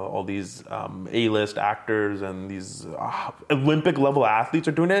 and all these A-list actors and these Olympic level athletes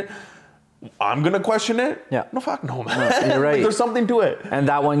are doing it, I'm gonna question it. Yeah. No, fuck no, man. No, you're right. There's something to it. And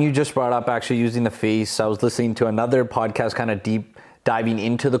that one you just brought up, actually using the face, I was listening to another podcast, kind of deep diving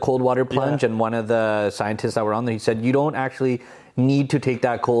into the cold water plunge, and one of the scientists that were on there, he said, you don't actually need to take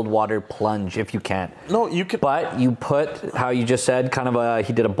that cold water plunge if you can't. No, you can. But you put, how you just said, kind of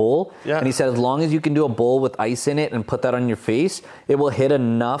he did a bowl. Yeah. And he said, as long as you can do a bowl with ice in it and put that on your face, it will hit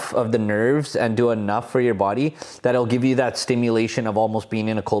enough of the nerves and do enough for your body that it'll give you that stimulation of almost being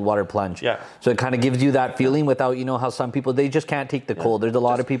in a cold water plunge. Yeah. So it kind of gives you that feeling without, how some people, they just can't take the cold. There's a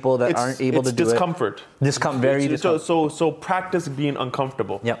lot of people that aren't able to do discomfort. Very discomfort. So practice being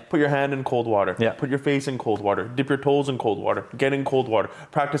uncomfortable. Yep. Put your hand in cold water. Yep. Put your face in cold water. Dip your toes in cold water. Get in cold water.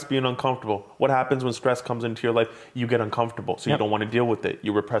 Practice being uncomfortable. What happens when stress comes into your life? You get uncomfortable. So you don't want to deal with it.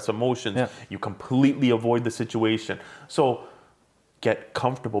 You repress emotions. You completely avoid the situation. So get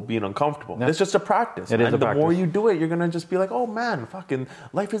comfortable being uncomfortable. It's just a practice. And the more you do it, you're going to just be like, oh man, fucking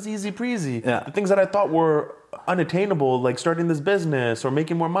life is easy breezy. The things that I thought were unattainable, like starting this business or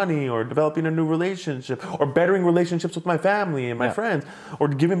making more money or developing a new relationship or bettering relationships with my family and my friends or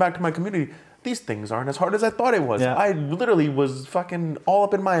giving back to my community. These things aren't as hard as I thought it was. I literally was fucking all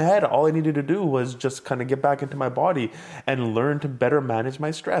up in my head. All I needed to do was just kind of get back into my body and learn to better manage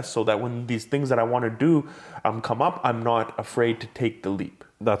my stress so that when these things that I want to do come up, I'm not afraid to take the leap.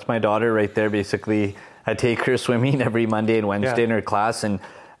 That's my daughter right there. Basically, I take her swimming every Monday and Wednesday in her class, and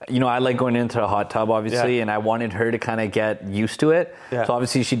I like going into a hot tub, obviously, and I wanted her to kind of get used to it. So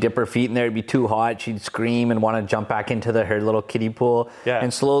obviously she'd dip her feet in there, it'd be too hot, she'd scream and want to jump back into her little kiddie pool.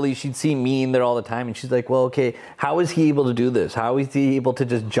 And slowly she'd see me in there all the time, and she's like, well, okay, how is he able to do this? How is he able to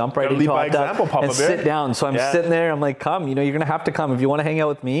just jump right into hot tub and sit down? So I'm sitting there, I'm like, come, you're going to have to come. If you want to hang out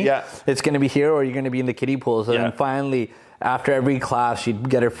with me, it's going to be here or you're going to be in the kiddie pool. So then finally, after every class, she'd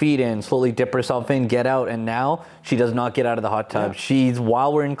get her feet in, slowly dip herself in, get out, and now she does not get out of the hot tub.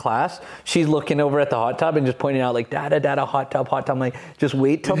 While we're in class, she's looking over at the hot tub and just pointing out like, Dada, hot tub. I'm like, just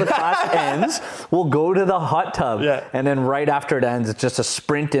wait till the class ends. We'll go to the hot tub. And then right after it ends, it's just a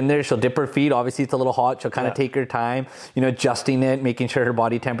sprint in there. She'll dip her feet. Obviously, it's a little hot. She'll kind of take her time, adjusting it, making sure her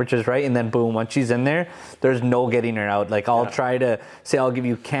body temperature is right. And then boom, once she's in there, there's no getting her out. Like I'll try to say, I'll give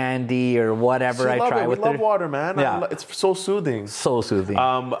you candy or whatever I try with her. We love water, man. It's so soothing. So soothing.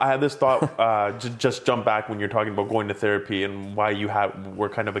 I had this thought, just jump back when you're talking about going to therapy and why were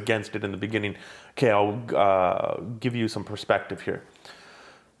kind of against it in the beginning. Okay, I'll give you some perspective here.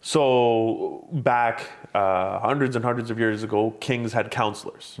 So back hundreds and hundreds of years ago, kings had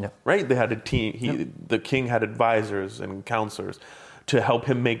counselors, right? They had a team. The king had advisors and counselors to help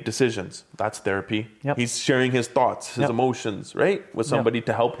him make decisions. That's therapy. He's sharing his thoughts, his emotions, right? With somebody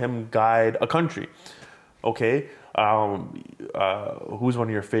to help him guide a country. Okay. Who's one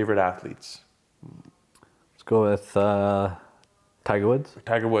of your favorite athletes? Let's go with Tiger Woods.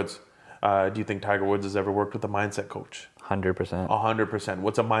 Tiger Woods. Do you think Tiger Woods has ever worked with a mindset coach? 100%. 100%.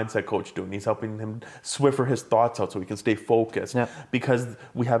 What's a mindset coach doing? He's helping him swiffer his thoughts out so he can stay focused. Because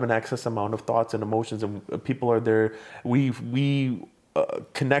we have an excess amount of thoughts and emotions, and people are there.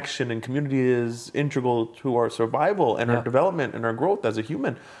 Connection and community is integral to our survival and our development and our growth as a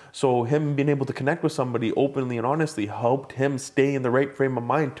human. So him being able to connect with somebody openly and honestly helped him stay in the right frame of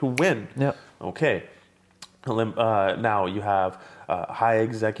mind to win. Okay. Now you have high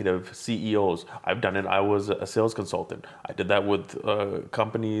executive CEOs. I've done it. I was a sales consultant. I did that with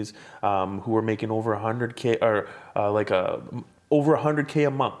companies who were making over 100K or over 100K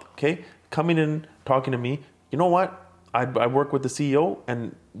a month. Okay. Coming in, talking to me. You know what? I work with the CEO,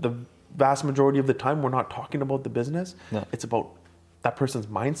 and the vast majority of the time, we're not talking about the business. It's about that person's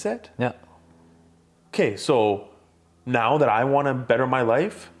mindset. Okay, so now that I want to better my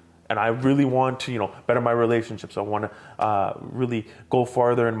life, and I really want to, better my relationships. I want to really go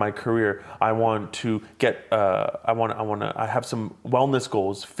farther in my career. I want to get. I have some wellness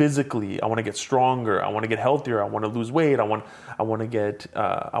goals physically. I want to get stronger. I want to get healthier. I want to lose weight. I want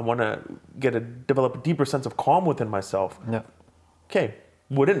to develop a deeper sense of calm within myself. Okay.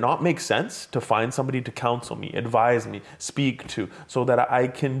 Would it not make sense to find somebody to counsel me, advise me, speak to, so that I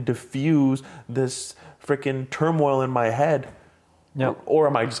can diffuse this freaking turmoil in my head? Or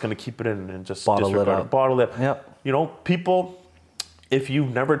am I just going to keep it in and just bottle it? People, if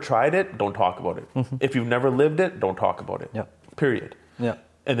you've never tried it, don't talk about it. If you've never lived it, don't talk about it. Period.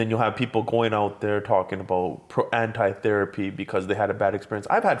 And then you'll have people going out there talking about anti-therapy because they had a bad experience.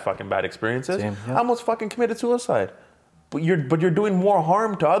 I've had fucking bad experiences. I almost fucking committed suicide. But you're doing more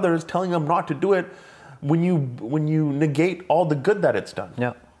harm to others, telling them not to do it when you negate all the good that it's done.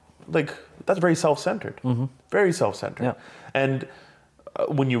 Like, that's very self-centered. Very self-centered. And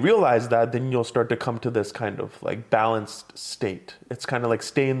when you realize that, then you'll start to come to this kind of like balanced state. It's kind of like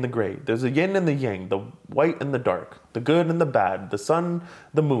stay in the gray. There's a yin and the yang, the white and the dark, the good and the bad, the sun,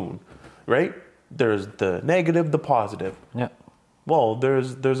 the moon, right? There's the negative, the positive. Well,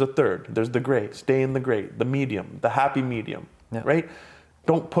 there's a third. There's the gray. Stay in the gray, the medium, the happy medium, right?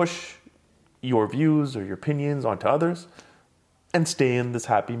 Don't push your views or your opinions onto others, and stay in this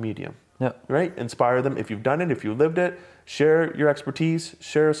happy medium. Right? Inspire them. If you've done it, if you lived it, share your expertise,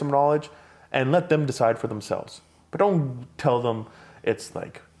 share some knowledge, and let them decide for themselves. But don't tell them it's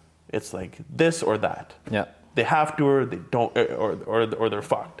like this or that. They have to, or they don't, or they're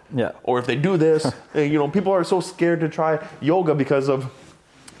fucked. Or if they do this, people are so scared to try yoga because of.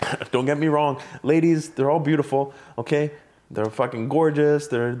 Don't get me wrong, ladies, they're all beautiful. Okay, They're fucking gorgeous.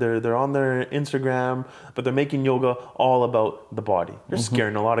 They're on their Instagram, but they're making yoga all about the body. They're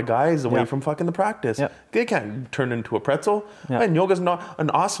scaring a lot of guys away from fucking the practice. Yep. They can't turn into a pretzel. Yep. And yoga's not an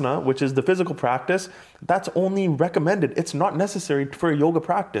asana, which is the physical practice. That's only recommended. It's not necessary for a yoga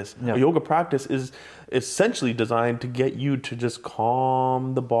practice. Yep. A yoga practice is essentially designed to get you to just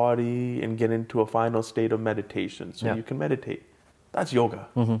calm the body and get into a final state of meditation so you can meditate. That's yoga.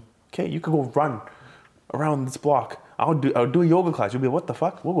 Okay, you could go run around this block. I'll do a yoga class. You'll be like, what the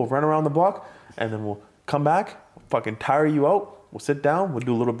fuck? We'll go run around the block and then we'll come back, fucking tire you out. We'll sit down, we'll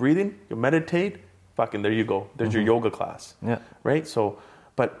do a little breathing, you'll meditate, fucking there you go. There's your yoga class. Yeah. Right? So,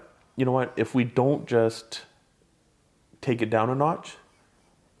 but you know what? If we don't just take it down a notch,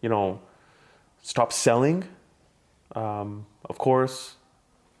 you know, stop selling, of course,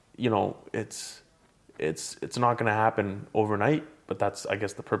 you know, it's not going to happen overnight, but that's, I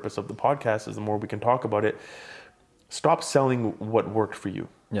guess, the purpose of the podcast is the more we can talk about it. Stop selling what worked for you.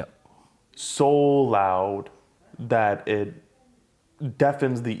 Yeah. So loud that it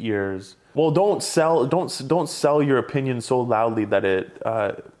deafens the ears. Well, don't sell your opinion so loudly that it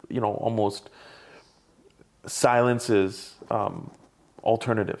almost silences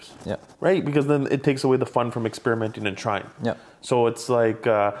alternatives. Yeah. Right? Because then it takes away the fun from experimenting and trying. Yeah. So it's like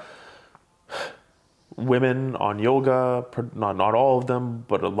women on yoga, not all of them,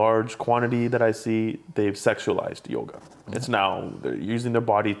 but a large quantity that I see, they've sexualized yoga. Yeah. It's now, they're using their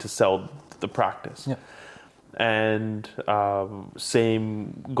body to sell the practice. Yeah. And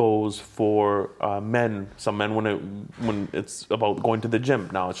same goes for men. Some men, when it's about going to the gym,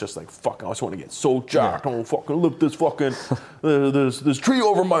 now it's just like, fuck, I just want to get so jacked. I don't fucking lift this fucking, this tree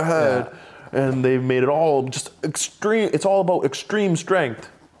over my head. Yeah. And they've made it all just extreme. It's all about extreme strength.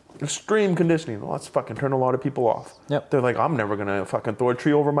 Extreme conditioning. Well, that's fucking turn a lot of people off. Yep. They're like, I'm never gonna fucking throw a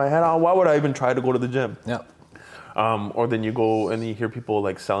tree over my head. Why would I even try to go to the gym? Yep. Or then you go and you hear people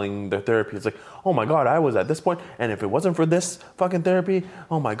like selling their therapy. It's like, oh my God, I was at this point, and if it wasn't for this fucking therapy,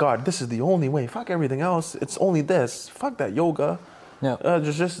 oh my God, this is the only way. Fuck everything else. It's only this. Fuck that yoga. Yeah.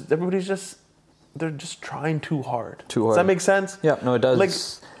 Everybody's just, they're just trying too hard. Too hard. Does that make sense? Yeah, no, it does. Like,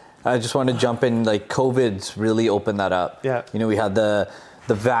 I just want to jump in. Like, COVID's really opened that up. Yeah. You know, we had the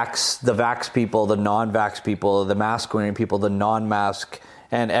vax people, the non-vax people, the mask wearing people, the non-mask,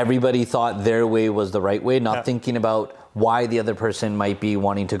 and everybody thought their way was the right way, not thinking about why the other person might be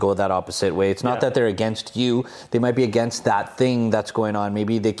wanting to go that opposite way. It's not that they're against you. They might be against that thing that's going on.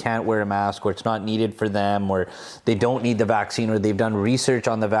 Maybe they can't wear a mask, or it's not needed for them, or they don't need the vaccine, or they've done research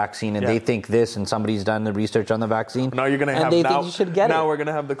on the vaccine and they think this, and somebody's done the research on the vaccine. Now you're gonna have think you should get now we're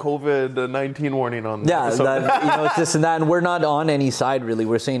gonna have the COVID-19 warning on. Yeah, it's this and that, and we're not on any side really.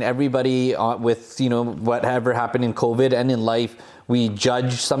 We're saying everybody with whatever happened in COVID and in life. We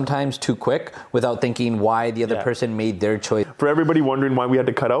judge sometimes too quick without thinking why the other person made their choice. For everybody wondering why we had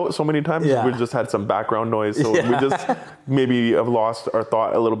to cut out so many times, we just had some background noise. So we just maybe have lost our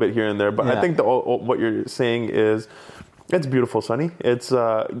thought a little bit here and there. But I think what you're saying is, it's beautiful, Sonny. It's,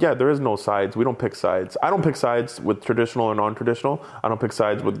 there is no sides. We don't pick sides. I don't pick sides with traditional or non-traditional. I don't pick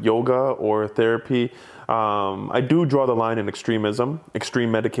sides with yoga or therapy. I do draw the line in extremism,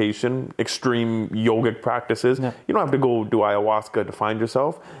 extreme medication, extreme yogic practices. Yeah. You don't have to go do ayahuasca to find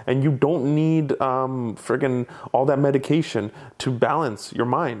yourself, and you don't need friggin' all that medication to balance your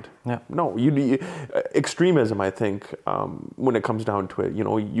mind. Yeah. No, extremism, I think, when it comes down to it,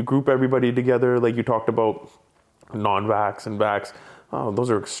 you group everybody together, like you talked about non-vax and vax. Oh, those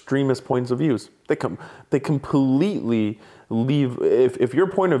are extremist points of views. They completely leave. If your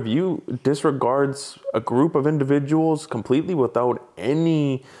point of view disregards a group of individuals completely without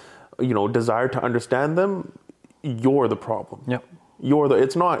any, desire to understand them, you're the problem. Yeah.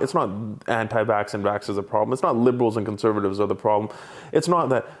 It's not anti-vax and vax is a problem. It's not liberals and conservatives are the problem. It's not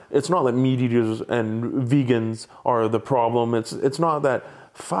that meat eaters and vegans are the problem. It's not that.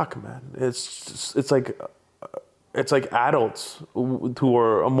 Fuck, man. It's like adults who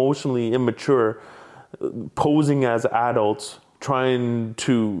are emotionally immature posing as adults trying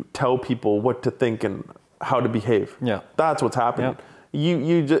to tell people what to think and how to behave. Yeah. That's what's happening.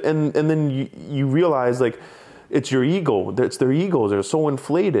 Yeah. And then you realize, like, it's your ego. It's their egos. They're so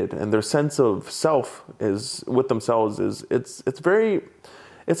inflated, and their sense of self is with themselves it's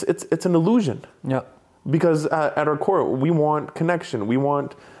an illusion. Yeah. Because at our core, we want connection. We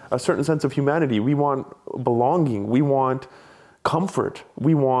want a certain sense of humanity. We want belonging. We want comfort.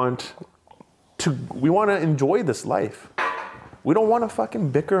 We want to enjoy this life. We don't want to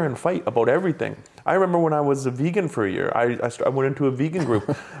fucking bicker and fight about everything. I remember when I was a vegan for a year, I went into a vegan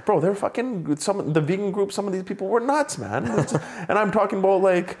group. Bro, they're fucking, the vegan group, some of these people were nuts, man. And I'm talking about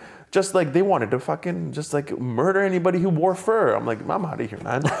like just like they wanted to fucking just like murder anybody who wore fur. I'm like, I'm out of here,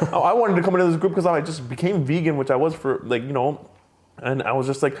 man. I wanted to come into this group because I just became vegan, which I was for like, you know, and I was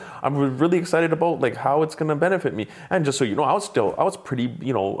just like, I'm really excited about like how it's gonna benefit me. And just so you know, I was pretty,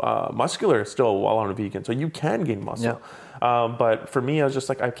 you know, muscular still while I'm a vegan. So you can gain muscle. But for me, I was just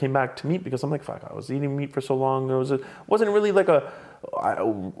like, I came back to meat because I'm like, fuck, I was eating meat for so long. Wasn't really like a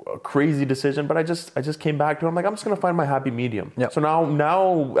crazy decision, but I just came back to it. I'm like, I'm just gonna find my happy medium. So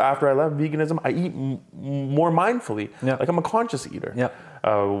now after I left veganism, I eat more mindfully. Like I'm a conscious eater.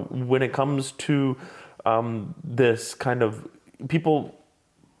 When it comes to this kind of people,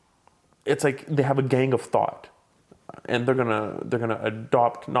 it's like they have a gang of thought, and they're gonna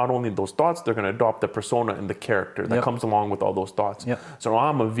adopt not only those thoughts, they're gonna adopt the persona and the character that comes along with all those thoughts. So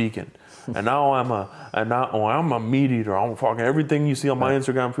I'm a vegan, and now I'm a meat eater. I'm fucking everything you see on my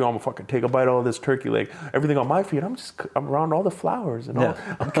Instagram feed. I'm gonna fucking take a bite out of this turkey leg. Everything on my feed, I'm around all the flowers and all.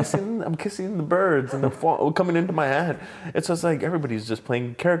 I'm kissing the birds and the fall coming into my hand. It's just like everybody's just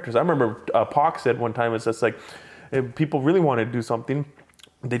playing characters. I remember Pac said one time, it's just like, if people really want to do something,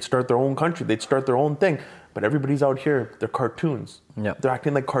 they'd start their own country, they'd start their own thing. But everybody's out here, they're cartoons. They're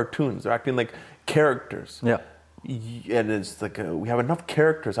acting like cartoons. They're acting like characters. And it's like, we have enough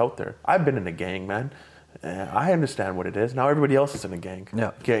characters out there. I've been in a gang, man. I understand what it is. Now everybody else is in a gang.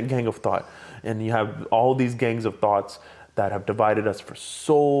 Gang of thought. And you have all these gangs of thoughts that have divided us for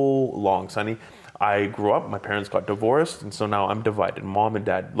so long, Sonny. I grew up, my parents got divorced, and so now I'm divided. Mom and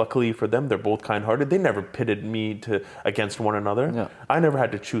dad, luckily for them, they're both kind-hearted. They never pitted me against one another. I never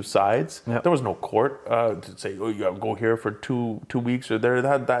had to choose sides. There was no court to say, oh, you gotta go here for two weeks or there.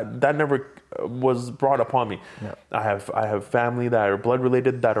 That never was brought upon me. I have family that are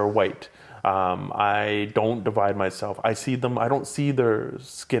blood-related that are white. I don't divide myself. I see them. I don't see their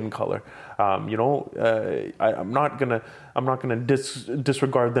skin color. I'm not gonna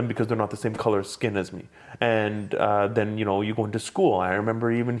disregard them because they're not the same color skin as me. And then you go into school. I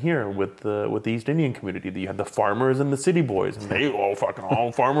remember even here with the East Indian community, you had the farmers and the city boys, and they all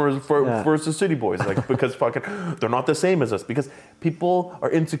farmers versus city boys, like because fucking they're not the same as us. Because people are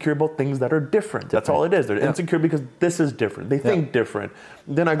insecure about things that are different. That's all it is. They're insecure because this is different. They think different.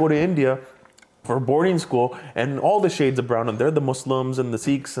 Then I go to India for boarding school, and all the shades of brown, and they're the Muslims and the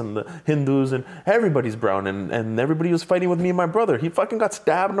Sikhs and the Hindus, and everybody's brown, and everybody was fighting with me and my brother. He fucking got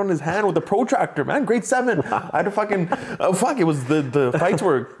stabbed on his hand with a protractor, man. Grade 7. I had to fucking it was the fights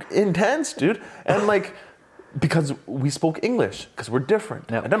were intense, dude. And like, because we spoke English, because we're different.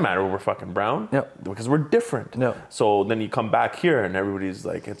 It doesn't matter we're fucking brown, because we're different. So then you come back here, and everybody's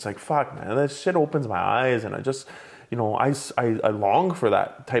like, it's like, fuck, man, that shit opens my eyes, and I just, I long for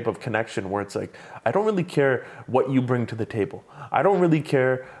that type of connection where it's like, I don't really care what you bring to the table. I don't really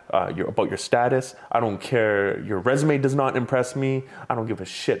care about your status. I don't care. Your resume does not impress me. I don't give a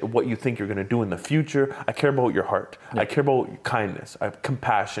shit what you think you're going to do in the future. I care about your heart. I care about kindness,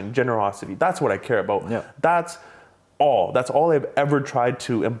 compassion, generosity. That's what I care about. That's all I've ever tried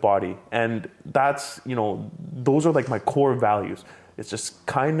to embody. And that's, those are like my core values. It's just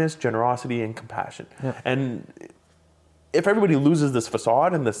kindness, generosity, and compassion. And if everybody loses this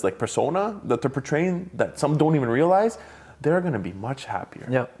facade and this like persona that they're portraying that some don't even realize, they're going to be much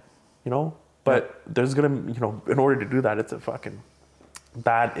happier. But there's going to, in order to do that, it's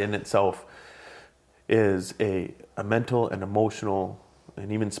that in itself is a mental and emotional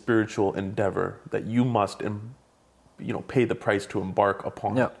and even spiritual endeavor that you must, pay the price to embark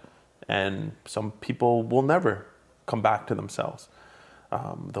upon. And some people will never come back to themselves.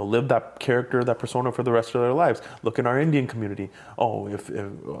 They'll live that character, that persona for the rest of their lives. Look in our Indian community. Oh,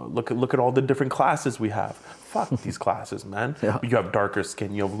 look at all the different classes we have. Fuck these classes, man. You have darker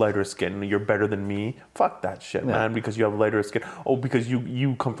skin, you have lighter skin, you're better than me. Fuck that shit, man, because you have lighter skin. Oh, because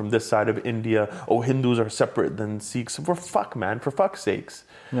you come from this side of India. Oh, Hindus are separate than Sikhs. For fuck's sakes.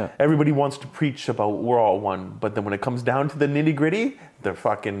 Everybody wants to preach about we're all one, but then when it comes down to the nitty gritty, they're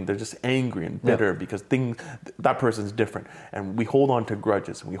just angry and bitter because that person's different. And we hold on to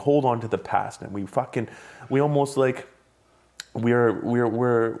grudges, and we hold on to the past, and we almost like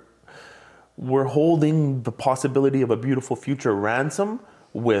we're holding the possibility of a beautiful future ransom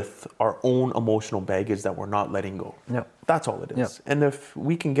with our own emotional baggage that we're not letting go. That's all it is. And if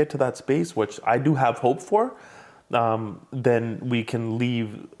we can get to that space, which I do have hope for, then we can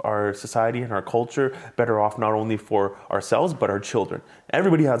leave our society and our culture better off, not only for ourselves but our children.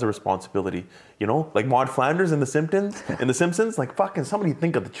 Everybody has a responsibility, like Maud Flanders in The Simpsons, like fucking somebody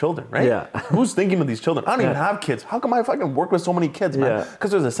think of the children, right? Who's thinking of these children? I don't even have kids. How come I fucking work with so many kids, man?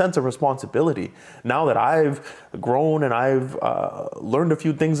 Because there's a sense of responsibility. Now that I've grown and I've learned a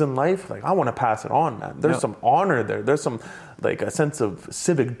few things in life, like I want to pass it on, man. There's some honor there. There's some like a sense of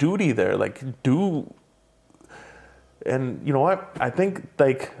civic duty there. Like, and you know what? I think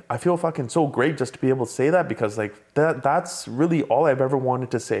like I feel fucking so great just to be able to say that, because like that's really all I've ever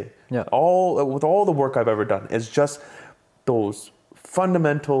wanted to say. Yeah. With all the work I've ever done is just those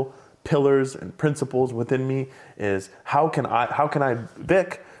fundamental pillars and principles within me is how can I,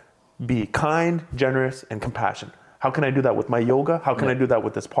 Vick, be kind, generous, and compassionate? How can I do that with my yoga? How can I do that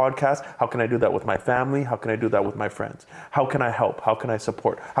with this podcast? How can I do that with my family? How can I do that with my friends? How can I help? How can I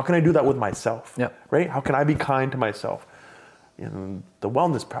support? How can I do that with myself? Yeah. Right? How can I be kind to myself? And the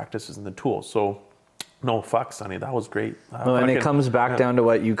wellness practices and the tools. So, no, fuck, Sonny, that was great. And it comes back down to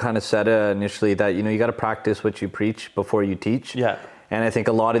what you kind of said initially, that, you got to practice what you preach before you teach. Yeah. And I think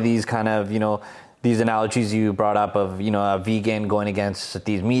a lot of these kind of, these analogies you brought up of, a vegan going against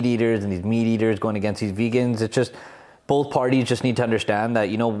these meat eaters and these meat eaters going against these vegans, it's just both parties just need to understand that,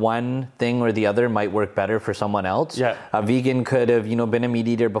 one thing or the other might work better for someone else. Yeah. A vegan could have, been a meat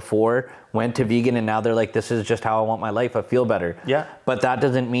eater before, went to vegan, and now they're like, this is just how I want my life. I feel better. Yeah. But that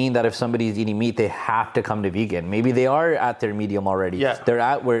doesn't mean that if somebody's eating meat, they have to come to vegan. Maybe they are at their medium already. Yeah. They're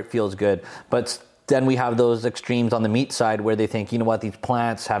at where it feels good. But then we have those extremes on the meat side where they think, these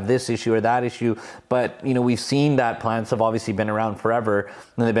plants have this issue or that issue. But, we've seen that plants have obviously been around forever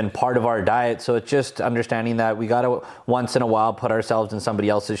and they've been part of our diet. So it's just understanding that we got to once in a while put ourselves in somebody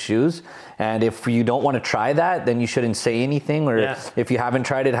else's shoes. And if you don't want to try that, then you shouldn't say anything. Or if you haven't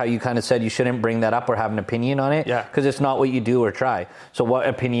tried it, how you kind of said, you shouldn't bring that up or have an opinion on it. Yeah. Because it's not what you do or try. So what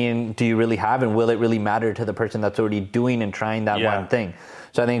opinion do you really have? And will it really matter to the person that's already doing and trying that one thing?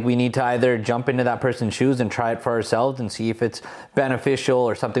 So I think we need to either jump into that person's shoes and try it for ourselves and see if it's beneficial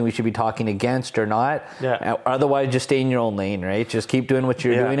or something we should be talking against or not. Yeah. Otherwise, just stay in your own lane, right? Just keep doing what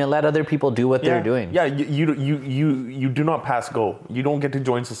you're doing and let other people do what they're doing. Yeah, you do not pass go. You don't get to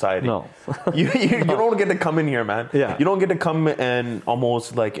join society. No. you don't get to come in here, man. Yeah. You don't get to come and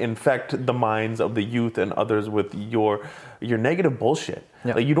almost like infect the minds of the youth and others with your negative bullshit.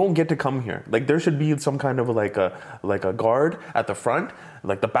 Yeah. Like, you don't get to come here. Like, there should be some kind of like a guard at the front,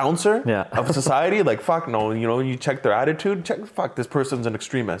 like the bouncer of society. Like, fuck no, you check their attitude. Fuck, this person's an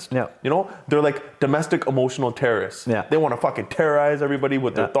extremist. Yeah. They're like domestic emotional terrorists. Yeah. They want to fucking terrorize everybody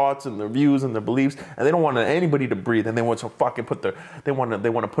with their thoughts and their views and their beliefs, and they don't want anybody to breathe. And they want to fucking they want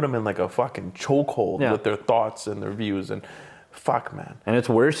to put them in like a fucking chokehold with their thoughts and their views. And fuck, man. And it's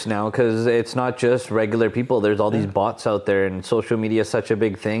worse now because it's not just regular people. There's all these bots out there, and social media is such a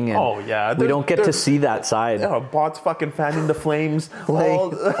big thing. And we don't get to see that side. Yeah, bots fucking fanning the flames all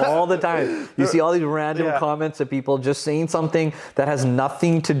the time. You see all these random comments of people just saying something that has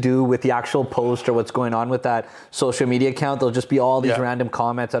nothing to do with the actual post or what's going on with that social media account. There'll just be all these random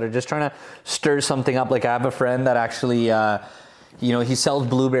comments that are just trying to stir something up. Like, I have a friend that actually... he sells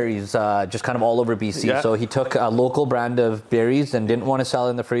blueberries just kind of all over BC. Yeah. So he took a local brand of berries and didn't want to sell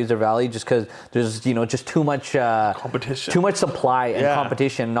in the Fraser Valley just because there's, just too much competition, too much supply and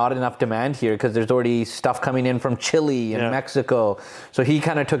competition, not enough demand here because there's already stuff coming in from Chile and Mexico. So he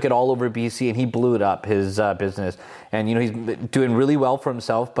kind of took it all over BC and he blew it up, his business. And, he's doing really well for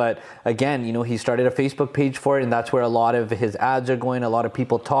himself. But again, he started a Facebook page for it, and that's where a lot of his ads are going. A lot of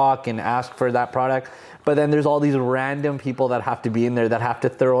people talk and ask for that product. But then there's all these random people that have to be in there that have to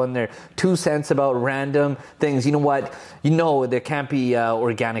throw in their 2 cents about random things. You know what? They can't be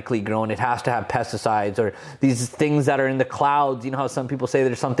organically grown. It has to have pesticides or these things that are in the clouds. You know how some people say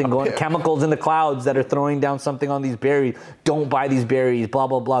there's something going, chemicals in the clouds that are throwing down something on these berries. Don't buy these berries, blah,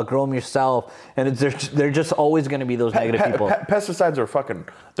 blah, blah. Grow them yourself. And they're just always going to be those negative people. Pesticides are fucking,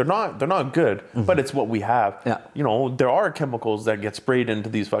 they're not good, but it's what we have. Yeah. There are chemicals that get sprayed into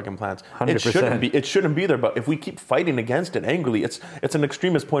these fucking plants. 100%. It shouldn't be there, but if we keep fighting against it angrily, it's an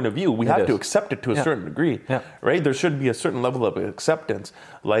extremist point of view. We have to accept it to a certain degree, right? There should be a certain level of acceptance.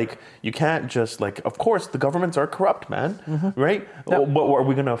 Like, you can't just of course the governments are corrupt, man, right? But are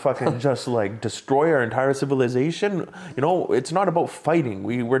we gonna fucking just destroy our entire civilization? It's not about fighting.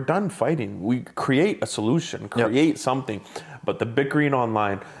 We're done fighting. We create a solution, create something. But the bickering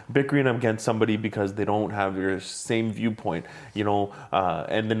online, bickering against somebody because they don't have your same viewpoint,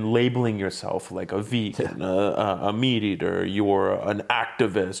 and then labeling yourself like a vegan, a meat eater, you're an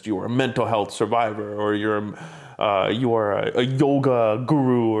activist, you're a mental health survivor, or you are a yoga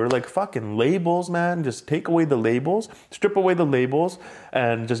guru, or fucking labels, man. Just take away the labels, strip away the labels,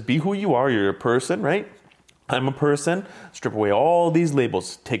 and just be who you are. You're a person, right? I'm a person. Strip away all these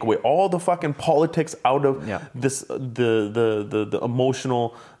labels. Take away all the fucking politics out of this the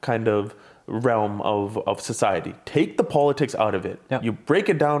emotional kind of realm of society. Take the politics out of it. You break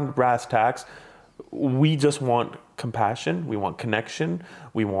it down to brass tacks. We just want compassion, we want connection,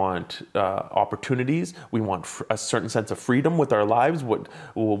 we want opportunities, we want a certain sense of freedom with our lives.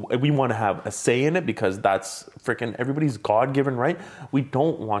 We want to have a say in it because that's freaking everybody's God-given right. We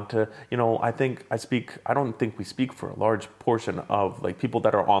don't want to, I don't think we speak for a large portion of like people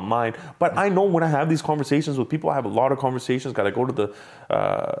that are online, but I know when I have these conversations with people, I have a lot of conversations. I go to the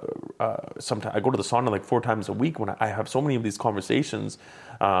sometimes I go to the sauna like 4 times a week. When I have so many of these conversations,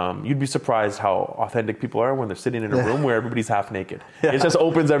 you'd be surprised how authentic people are when they're sitting in a room where everybody's half naked. Yeah. It just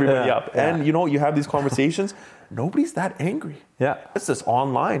opens everybody up. Yeah. And you have these conversations, nobody's that angry. Yeah. It's just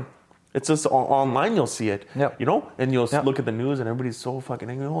online. It's just online you'll see it. Yep. And you'll look at the news and everybody's so fucking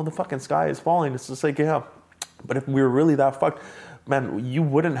angry. Oh, the fucking sky is falling. It's just like, yeah. But if we were really that fucked, man, you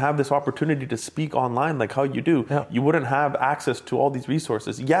wouldn't have this opportunity to speak online like how you do. Yeah. You wouldn't have access to all these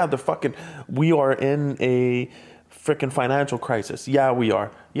resources. Yeah, we are in a freaking financial crisis. Yeah, we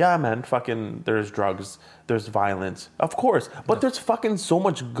are. Yeah, man, fucking there's drugs, there's violence. Of course. But there's fucking so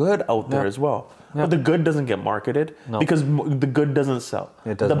much good out there as well. But the good doesn't get marketed because the good doesn't sell.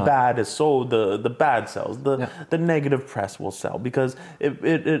 It does not. Bad is the bad sells. The negative press will sell because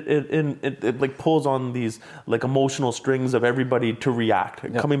it like pulls on these like emotional strings of everybody to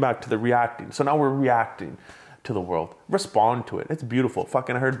react. Coming back to the reacting. So now we're reacting to the world. Respond to it. It's beautiful.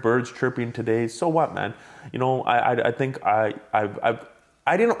 Fucking I heard birds chirping today. So what, man? I think I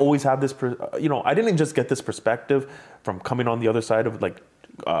didn't always have this. I didn't just get this perspective from coming on the other side of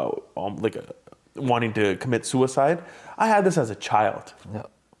wanting to commit suicide. I had this as a child. Yeah.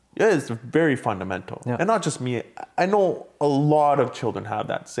 It's very fundamental. Yeah. And not just me. I know a lot of children have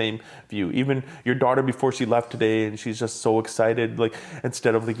that same view. Even your daughter before she left today, and she's just so excited. Like,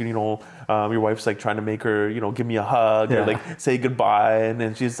 instead of your wife's like trying to make her, give me a hug or like say goodbye. And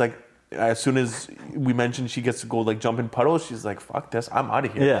then she's like, as soon as we mentioned she gets to go like jump in puddles, she's like, fuck this, I'm out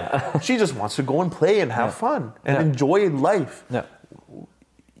of here. Yeah. She just wants to go and play and have fun and enjoy life. Yeah.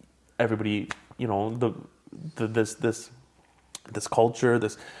 Everybody, this culture,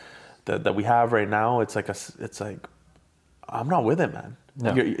 that we have right now, it's like I'm not with it, man.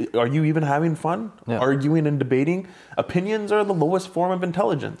 No. Are you even having fun? No. Arguing and debating? Opinions are the lowest form of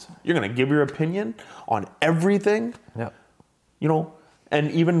intelligence. You're gonna give your opinion on everything. Yeah. And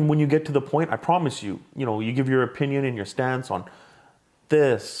even when you get to the point, I promise you, you give your opinion and your stance on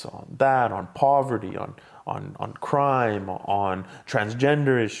this, on that, on poverty, on crime, on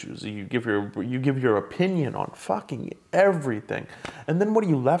transgender issues. You give your opinion on fucking everything. And then what are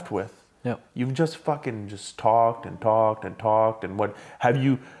you left with? Yeah. You've just fucking talked and talked and talked. And what have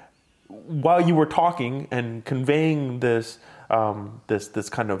you, while you were talking and conveying this this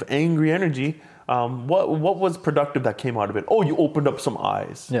kind of angry energy, what was productive that came out of it? Oh, you opened up some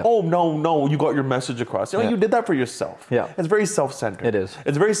eyes. Yeah. Oh, no, you got your message across. You did that for yourself. Yeah. It's very self-centered. It is.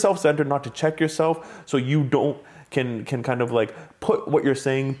 It's very self-centered not to check yourself so you can kind of like put what you're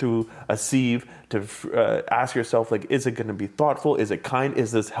saying through a sieve to ask yourself, like, is it going to be thoughtful? Is it kind?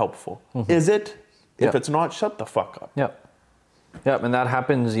 Is this helpful? Mm-hmm. Is it? If it's not, shut the fuck up. Yeah. Yeah, and that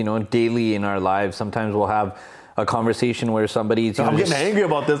happens, daily in our lives. Sometimes we'll have a conversation where somebody's... I'm getting angry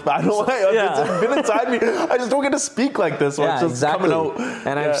about this, but I don't it's been inside me. I just don't get to speak like this. So it's just coming out.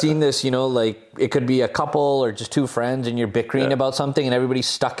 And I've seen this, like it could be a couple or just 2 friends and you're bickering about something and everybody's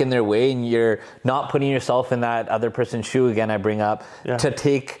stuck in their way and you're not putting yourself in that other person's shoe, again, I bring up, to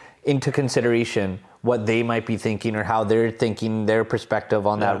take into consideration what they might be thinking or how they're thinking, their perspective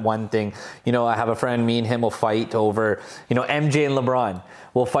on that one thing. I have a friend, me and him will fight over, MJ and LeBron.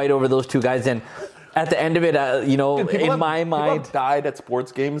 We'll fight over those 2 guys, and at the end of it, in my mind... People have died at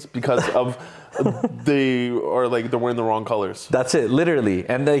sports games because of they're wearing the wrong colors. That's it, literally.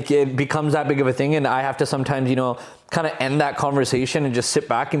 And it becomes that big of a thing, and I have to sometimes, kind of end that conversation and just sit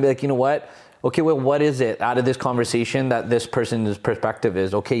back and be like, you know what? Okay, well, what is it out of this conversation that this person's perspective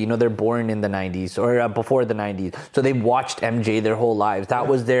is? Okay, they're born in the 90s or before the 90s. So they watched MJ their whole lives. That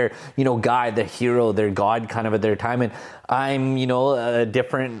was their, guy, the hero, their God kind of at their time. And I'm,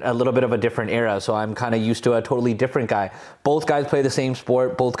 a little bit of a different era. So I'm kind of used to a totally different guy. Both guys play the same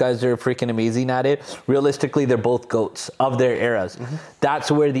sport. Both guys are freaking amazing at it. Realistically, they're both GOATs of their eras. Mm-hmm. That's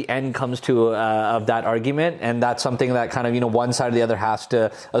where the end comes to of that argument. And that's something that kind of, one side or the other has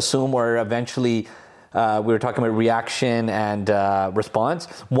to assume or eventually we were talking about reaction and response.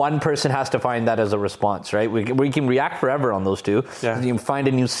 One person has to find that as a response, right? We can react forever on those 2. Yeah. You find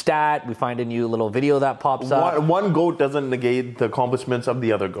a new stat, we find a new little video that pops up. One GOAT doesn't negate the accomplishments of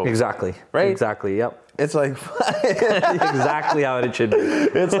the other GOAT. Exactly. Right? Exactly, yep. It's like... exactly how it should be.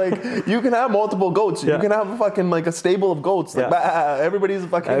 It's like, you can have multiple GOATs. Yeah. You can have fucking like a stable of GOATs. Like, everybody's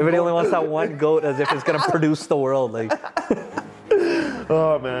fucking... Everybody only wants that one GOAT as if it's going to produce the world. Like...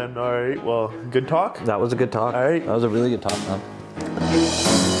 Oh man, all right. Well, good talk. That was a good talk. All right. That was a really good talk, man.